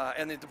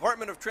 and the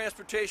Department of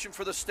Transportation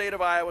for the state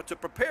of Iowa to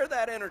prepare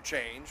that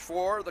interchange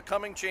for the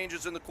coming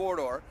changes in the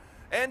corridor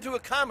and to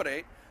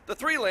accommodate the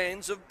 3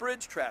 lanes of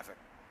bridge traffic,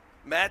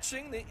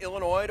 matching the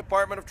Illinois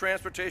Department of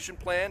Transportation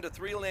plan to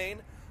 3-lane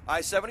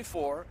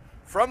I-74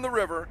 from the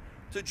river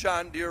to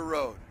John Deere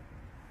Road.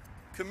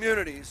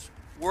 Communities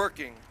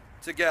working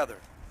together.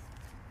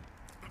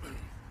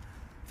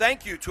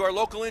 Thank you to our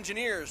local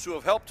engineers who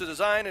have helped to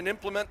design and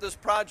implement this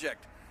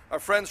project. Our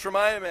friends from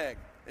IMAG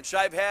and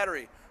Shive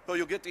Hattery, who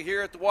you'll get to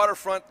hear at the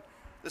waterfront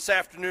this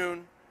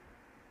afternoon,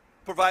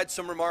 provide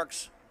some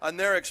remarks on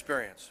their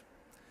experience.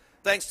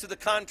 Thanks to the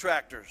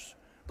contractors,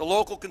 the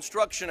local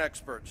construction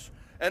experts,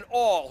 and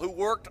all who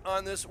worked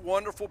on this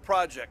wonderful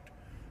project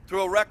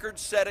through a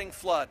record-setting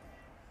flood,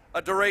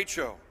 a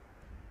derecho,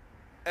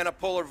 and a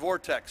polar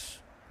vortex,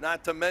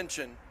 not to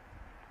mention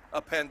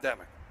a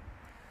pandemic.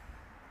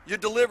 You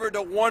delivered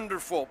a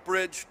wonderful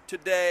bridge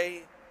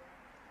today.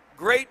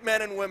 Great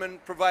men and women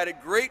provided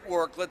great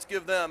work. Let's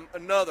give them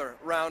another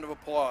round of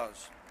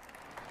applause.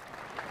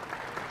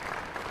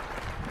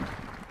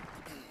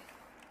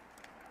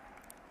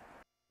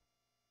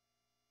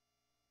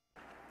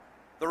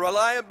 The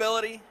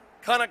reliability,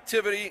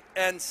 connectivity,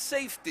 and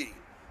safety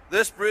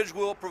this bridge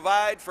will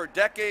provide for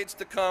decades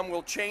to come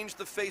will change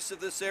the face of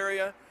this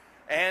area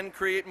and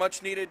create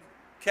much needed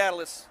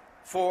catalysts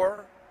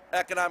for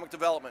economic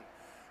development.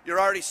 You're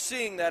already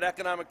seeing that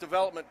economic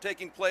development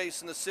taking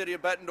place in the city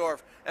of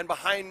Bettendorf and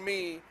behind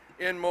me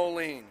in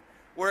Moline.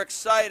 We're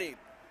excited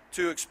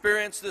to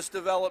experience this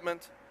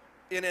development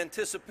in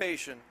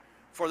anticipation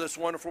for this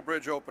wonderful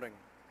bridge opening.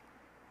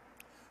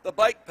 The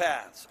bike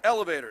paths,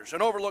 elevators,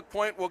 and overlook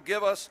point will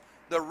give us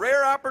the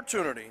rare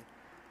opportunity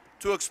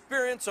to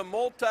experience a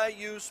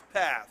multi-use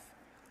path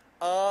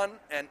on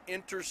an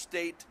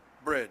interstate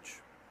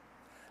bridge.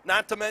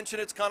 Not to mention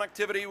its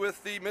connectivity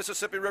with the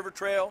Mississippi River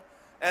Trail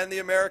and the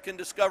American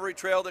Discovery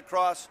Trail that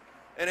cross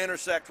and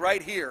intersect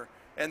right here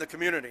in the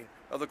community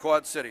of the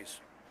Quad Cities.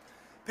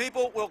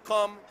 People will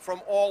come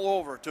from all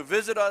over to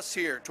visit us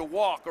here, to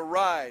walk or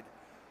ride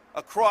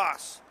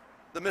across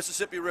the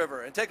Mississippi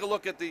River and take a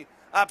look at the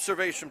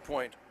observation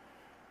point,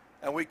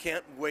 and we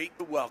can't wait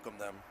to welcome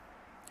them.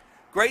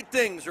 Great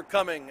things are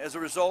coming as a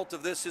result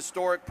of this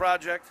historic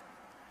project.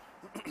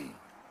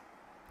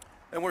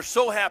 And we're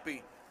so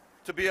happy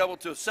to be able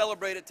to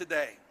celebrate it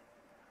today.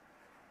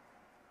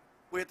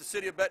 We at the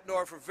City of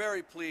Bettendorf are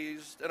very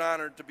pleased and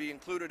honored to be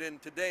included in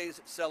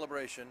today's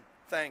celebration.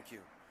 Thank you.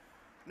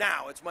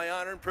 Now, it's my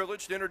honor and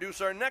privilege to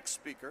introduce our next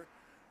speaker,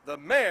 the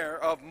Mayor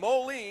of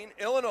Moline,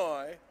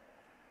 Illinois,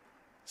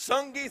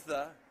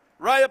 Sangeetha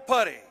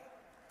Rayapati.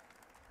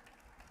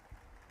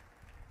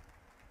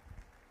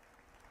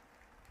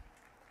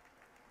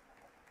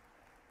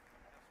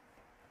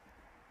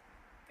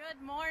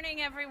 Good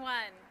morning,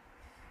 everyone.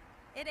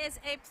 It is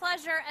a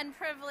pleasure and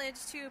privilege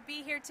to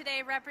be here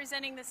today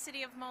representing the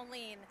City of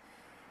Moline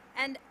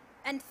and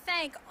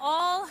thank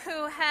all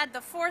who had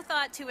the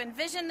forethought to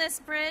envision this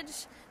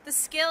bridge, the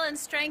skill and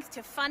strength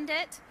to fund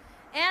it,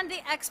 and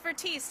the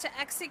expertise to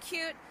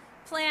execute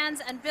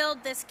plans and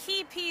build this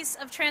key piece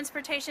of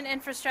transportation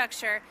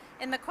infrastructure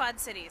in the Quad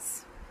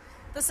Cities.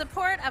 The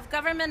support of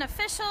government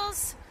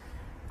officials,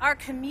 our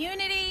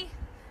community,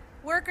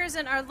 workers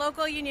and our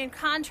local union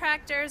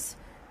contractors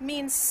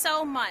means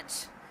so much.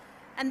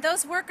 And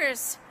those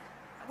workers,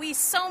 we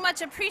so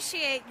much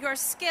appreciate your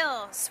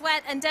skill,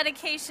 sweat, and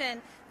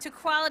dedication to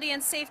quality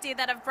and safety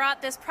that have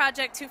brought this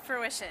project to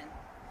fruition.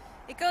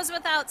 It goes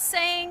without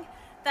saying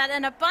that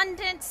an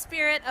abundant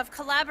spirit of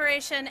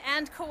collaboration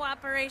and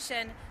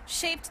cooperation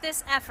shaped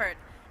this effort,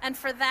 and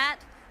for that,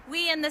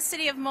 we in the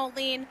City of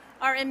Moline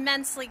are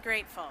immensely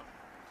grateful.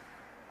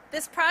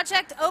 This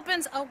project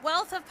opens a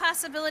wealth of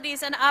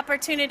possibilities and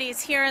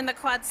opportunities here in the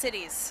Quad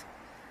Cities.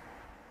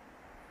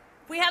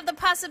 We have the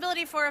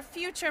possibility for a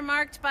future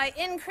marked by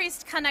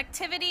increased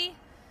connectivity,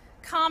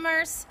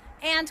 commerce,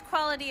 and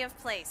quality of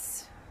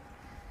place.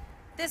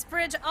 This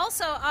bridge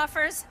also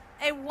offers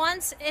a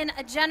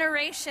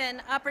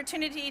once-in-a-generation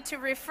opportunity to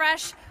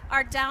refresh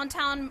our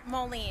downtown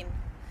Moline,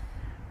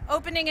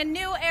 opening a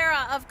new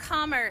era of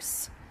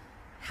commerce,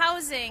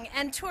 housing,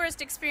 and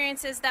tourist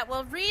experiences that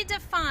will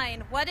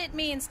redefine what it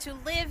means to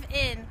live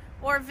in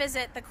or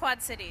visit the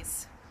Quad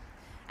Cities.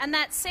 And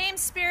that same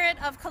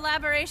spirit of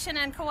collaboration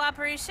and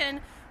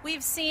cooperation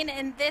we've seen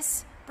in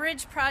this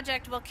bridge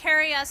project will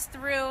carry us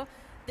through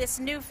this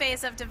new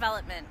phase of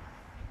development.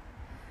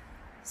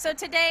 So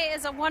today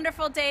is a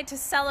wonderful day to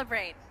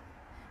celebrate.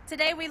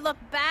 Today we look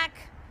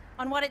back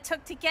on what it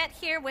took to get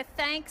here with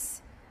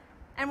thanks,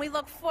 and we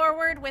look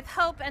forward with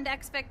hope and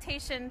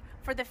expectation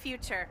for the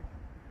future.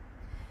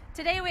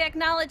 Today we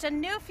acknowledge a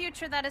new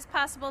future that is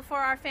possible for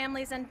our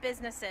families and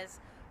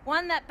businesses,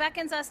 one that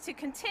beckons us to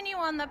continue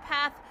on the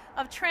path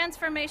of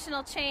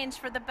transformational change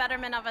for the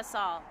betterment of us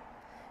all.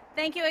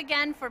 Thank you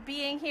again for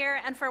being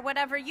here and for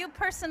whatever you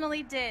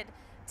personally did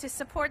to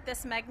support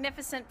this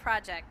magnificent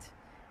project.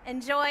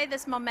 Enjoy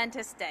this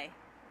momentous day.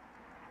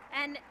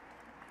 And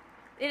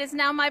it is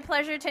now my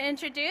pleasure to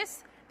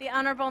introduce the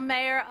Honorable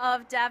Mayor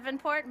of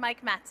Davenport,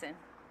 Mike Mattson.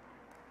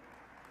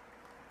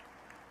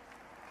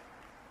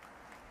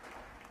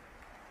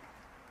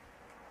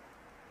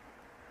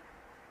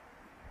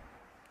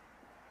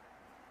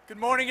 Good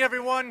morning,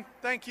 everyone.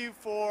 Thank you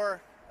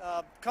for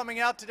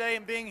coming out today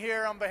and being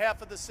here on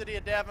behalf of the City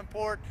of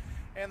Davenport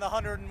and the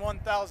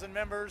 101,000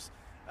 members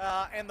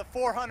and the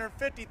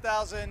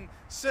 450,000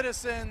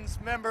 citizens,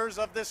 members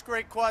of this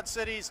great Quad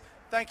Cities.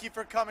 Thank you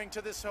for coming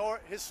to this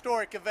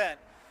historic event.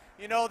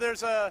 You know,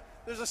 there's a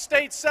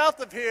state south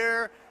of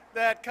here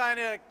that kind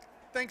of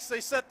thinks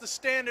they set the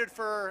standard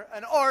for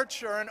an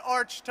arch or an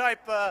arch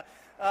type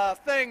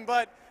thing,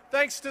 but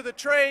thanks to the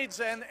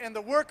trades and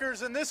the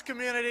workers in this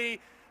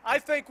community, I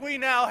think we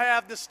now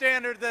have the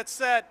standard that's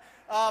set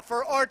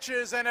for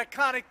arches and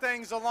iconic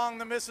things along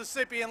the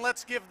Mississippi, and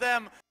let's give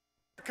them,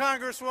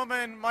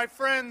 Congresswoman, my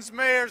friends,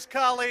 mayors,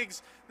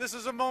 colleagues, this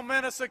is a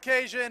momentous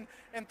occasion,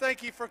 and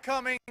thank you for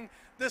coming.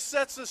 This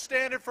sets the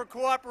standard for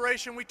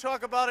cooperation. We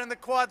talk about in the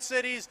Quad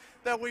Cities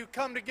that we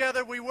come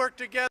together, we work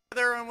together,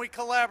 and we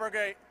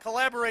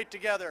collaborate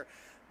together.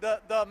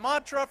 The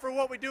mantra for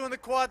what we do in the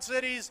Quad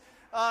Cities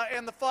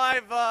and the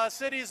 5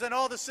 cities and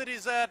all the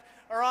cities that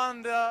are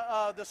on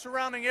the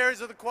surrounding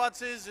areas of the Quad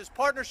Cities is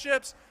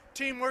partnerships,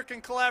 teamwork,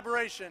 and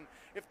collaboration.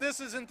 If this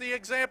isn't the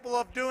example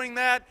of doing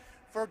that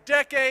for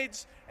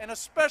decades, and a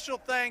special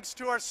thanks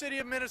to our city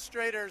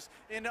administrators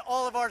in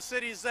all of our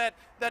cities that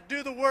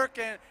do the work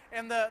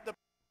and the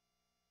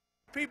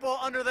people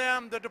under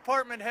them, the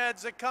department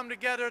heads that come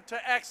together to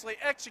actually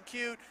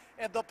execute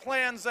and the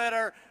plans that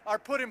are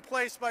put in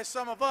place by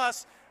some of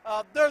us,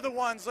 they're the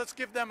ones. Let's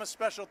give them a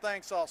special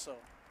thanks also.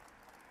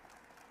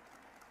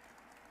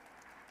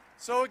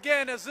 So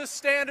again, as this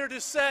standard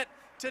is set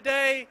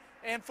today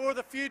and for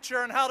the future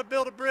on how to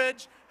build a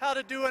bridge, how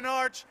to do an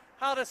arch,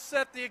 how to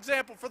set the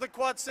example for the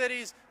Quad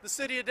Cities, the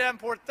City of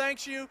Davenport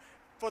thanks you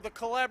for the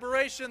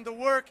collaboration, the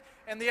work,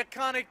 and the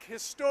iconic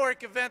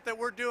historic event that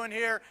we're doing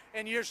here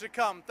in years to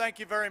come. Thank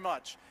you very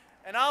much.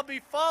 And I'll be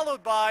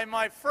followed by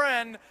my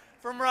friend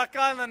from Rock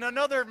Island,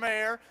 another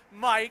mayor,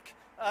 Mike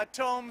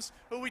Tomes,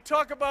 who we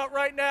talk about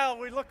right now.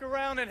 We look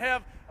around and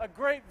have a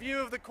great view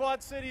of the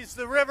Quad Cities,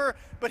 the river,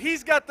 but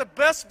he's got the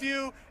best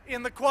view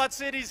in the Quad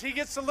Cities. He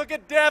gets to look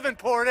at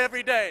Davenport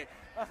every day.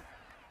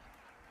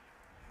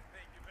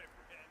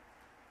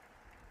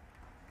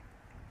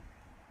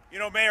 You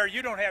know, Mayor,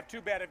 you don't have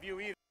too bad a view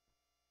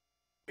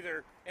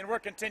either, and we're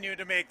continuing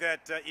to make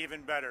that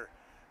even better.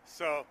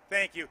 So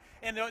thank you.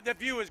 And the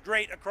view is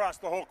great across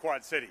the whole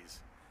Quad Cities.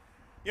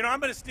 You know, I'm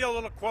going to steal a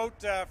little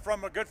quote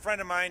from a good friend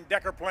of mine,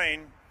 Decker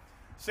Plain,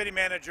 city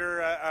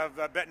manager of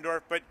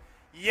Bettendorf, but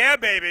yeah,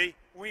 baby,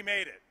 we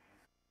made it.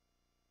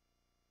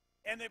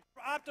 And the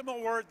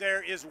optimal word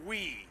there is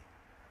we.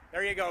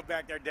 There you go,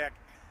 back there, Deck.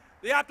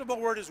 The optimal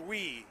word is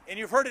we, and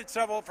you've heard it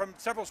from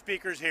several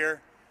speakers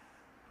here,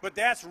 but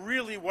that's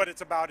really what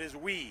it's about, is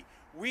we.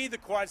 We, the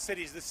Quad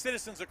Cities, the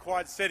citizens of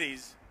Quad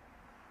Cities,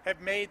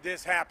 have made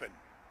this happen.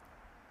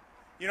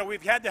 You know,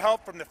 we've had the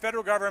help from the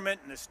federal government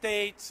and the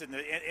states and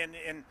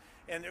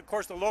of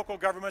course the local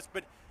governments,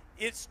 but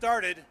it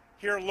started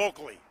here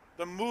locally.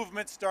 The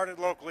movement started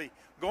locally,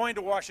 going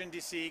to Washington,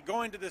 D.C.,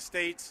 going to the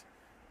states,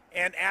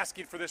 and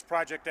asking for this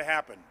project to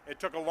happen. It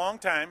took a long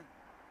time,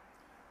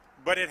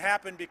 but it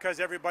happened because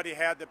everybody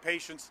had the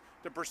patience,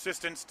 the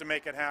persistence to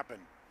make it happen.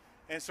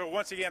 And so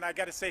once again, I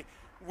got to say,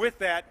 with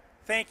that,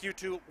 thank you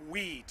to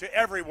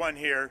everyone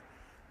here,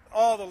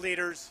 all the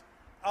leaders,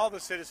 all the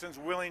citizens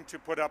willing to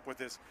put up with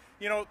this.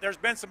 You know, there's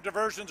been some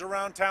diversions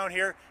around town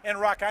here, and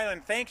Rock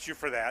Island thanks you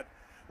for that.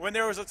 When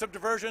there was some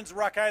diversions,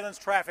 Rock Island's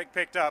traffic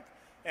picked up,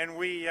 and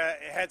we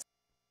had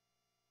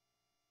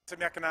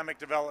some economic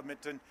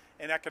development and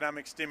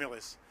economic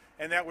stimulus,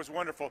 and that was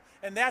wonderful.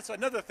 And that's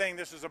another thing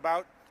this is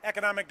about,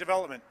 economic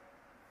development.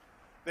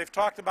 They've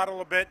talked about it a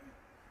little bit,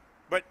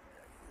 but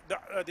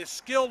the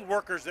skilled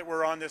workers that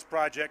were on this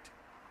project,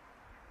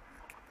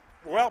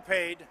 well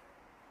paid,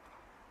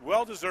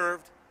 well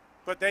deserved,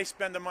 but they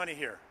spend the money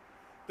here.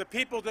 The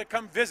people that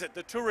come visit,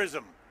 the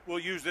tourism, will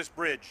use this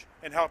bridge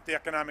and help the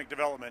economic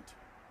development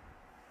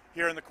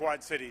here in the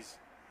Quad Cities.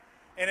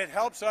 And it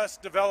helps us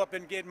develop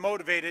and get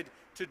motivated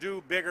to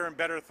do bigger and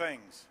better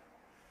things.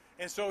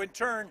 And so in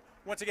turn,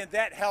 once again,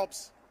 that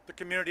helps the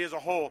community as a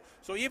whole.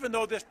 So even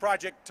though this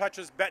project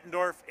touches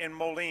Bettendorf and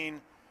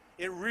Moline,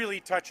 it really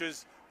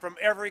touches from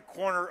every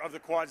corner of the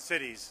Quad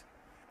Cities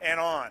and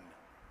on.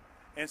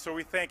 And so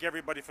we thank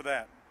everybody for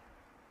that.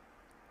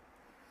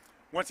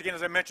 Once again,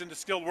 as I mentioned, the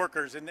skilled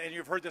workers, and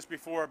you've heard this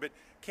before, but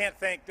can't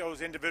thank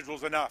those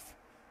individuals enough.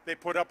 They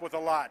put up with a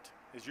lot,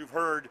 as you've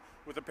heard,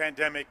 with the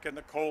pandemic and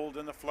the cold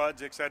and the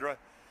floods, etc.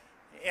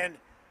 And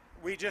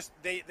we just,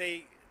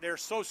 they're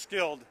so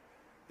skilled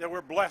that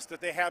we're blessed that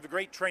they have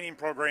great training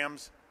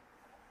programs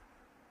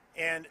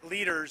and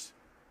leaders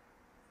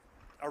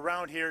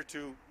around here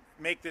to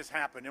make this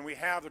happen. And we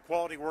have the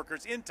quality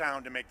workers in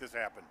town to make this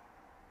happen.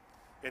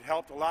 It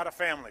helped a lot of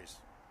families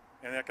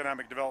in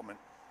economic development.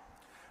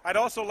 I'd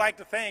also like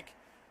to thank,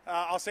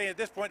 I'll say at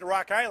this point, to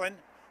Rock Island,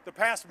 the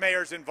past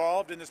mayors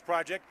involved in this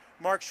project,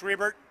 Mark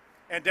Schriebert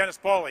and Dennis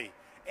Pauly,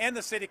 and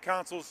the city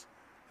councils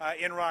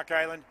in Rock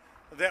Island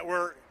that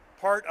were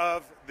part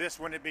of this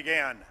when it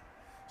began.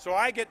 So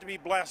I get to be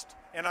blessed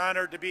and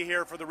honored to be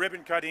here for the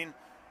ribbon cutting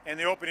and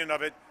the opening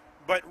of it,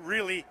 but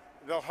really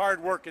the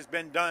hard work has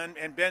been done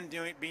and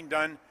being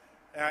done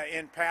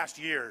in past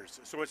years.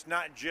 So it's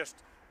not just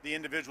the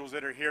individuals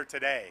that are here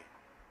today.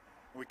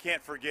 We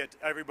can't forget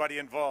everybody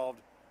involved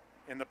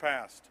in the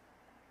past.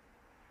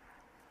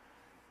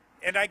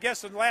 And I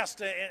guess in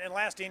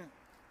lasting,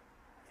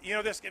 you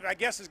know, this, I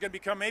guess, is going to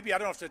become, maybe, I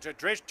don't know if it's a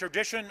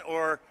tradition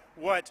or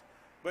what,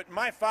 but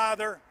my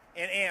father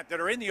and aunt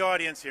that are in the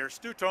audience here,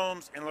 Stu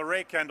Tomes and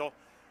Lorraine Kendall,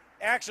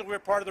 actually were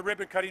part of the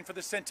ribbon cutting for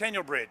the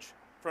Centennial Bridge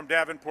from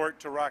Davenport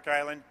to Rock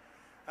Island.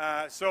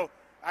 So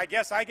I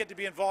guess I get to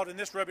be involved in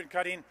this ribbon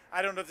cutting.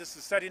 I don't know if this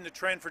is setting the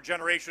trend for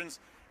generations,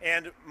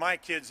 and my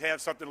kids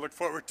have something to look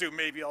forward to,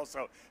 maybe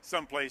also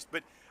someplace.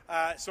 But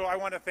so I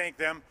want to thank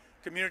them,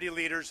 community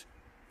leaders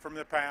from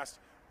the past.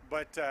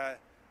 But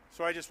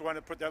so I just want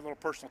to put that little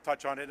personal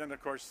touch on it, and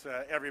of course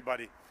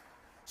everybody.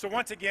 So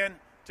once again,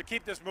 to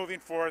keep this moving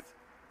forth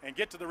and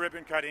get to the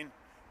ribbon cutting,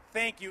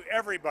 thank you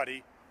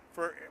everybody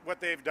for what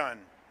they've done.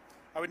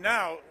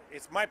 Now,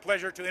 it's my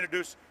pleasure to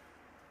introduce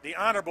the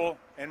Honorable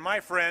and my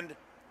friend,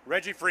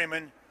 Reggie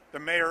Freeman, the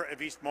Mayor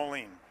of East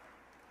Moline.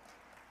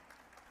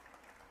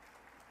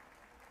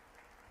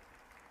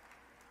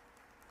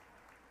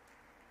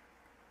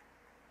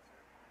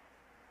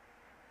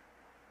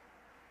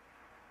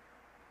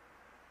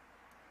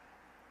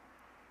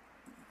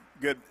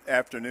 Good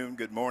afternoon,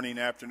 good morning,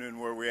 afternoon,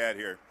 where we're at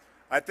here.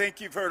 I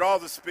think you've heard all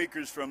the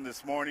speakers from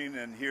this morning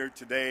and here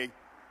today,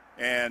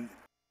 and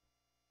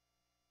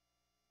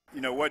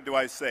you know, what do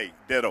I say?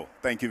 Ditto.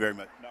 Thank you very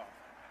much.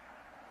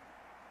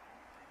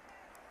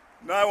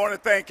 No, I want to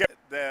thank you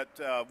that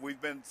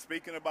we've been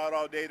speaking about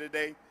all day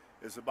today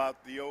is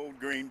about the old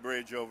green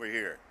bridge over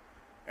here.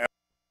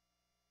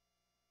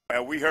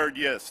 And we heard,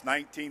 yes,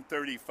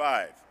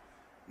 1935.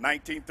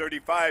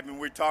 1935, and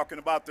we're talking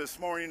about this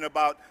morning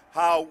about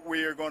how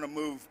we are going to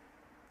move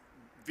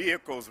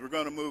vehicles, we're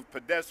going to move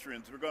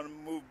pedestrians, we're going to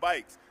move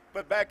bikes.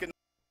 But back in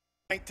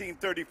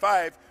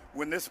 1935,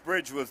 when this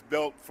bridge was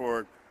built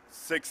for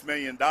 $6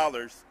 million,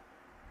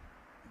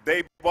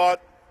 they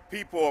bought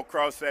people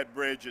across that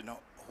bridge in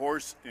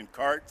horse and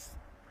carts,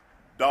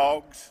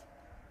 dogs,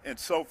 and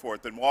so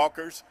forth, and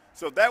walkers.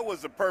 So that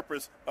was the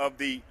purpose of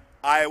the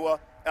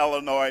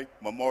Iowa-Illinois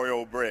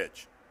Memorial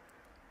Bridge.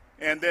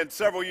 And then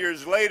several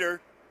years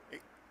later,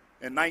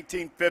 in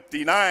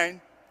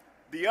 1959,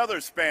 the other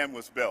span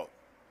was built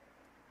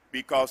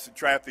because the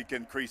traffic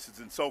increases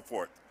and so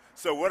forth.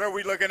 So what are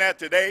we looking at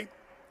today?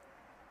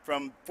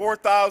 From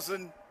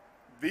 4,000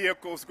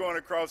 vehicles going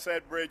across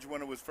that bridge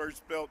when it was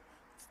first built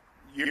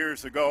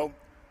years ago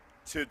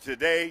to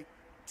today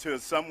to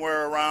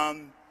somewhere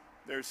around,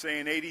 they're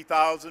saying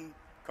 80,000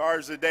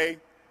 cars a day.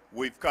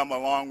 We've come a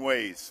long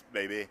ways,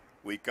 baby.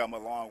 We've come a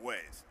long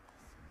ways.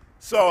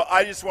 So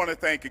I just want to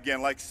thank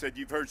again, like I said,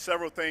 you've heard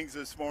several things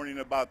this morning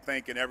about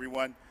thanking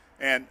everyone,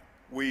 and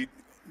we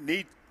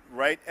need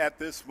right at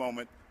this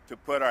moment to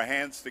put our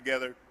hands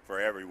together for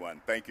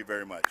everyone. Thank you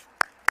very much.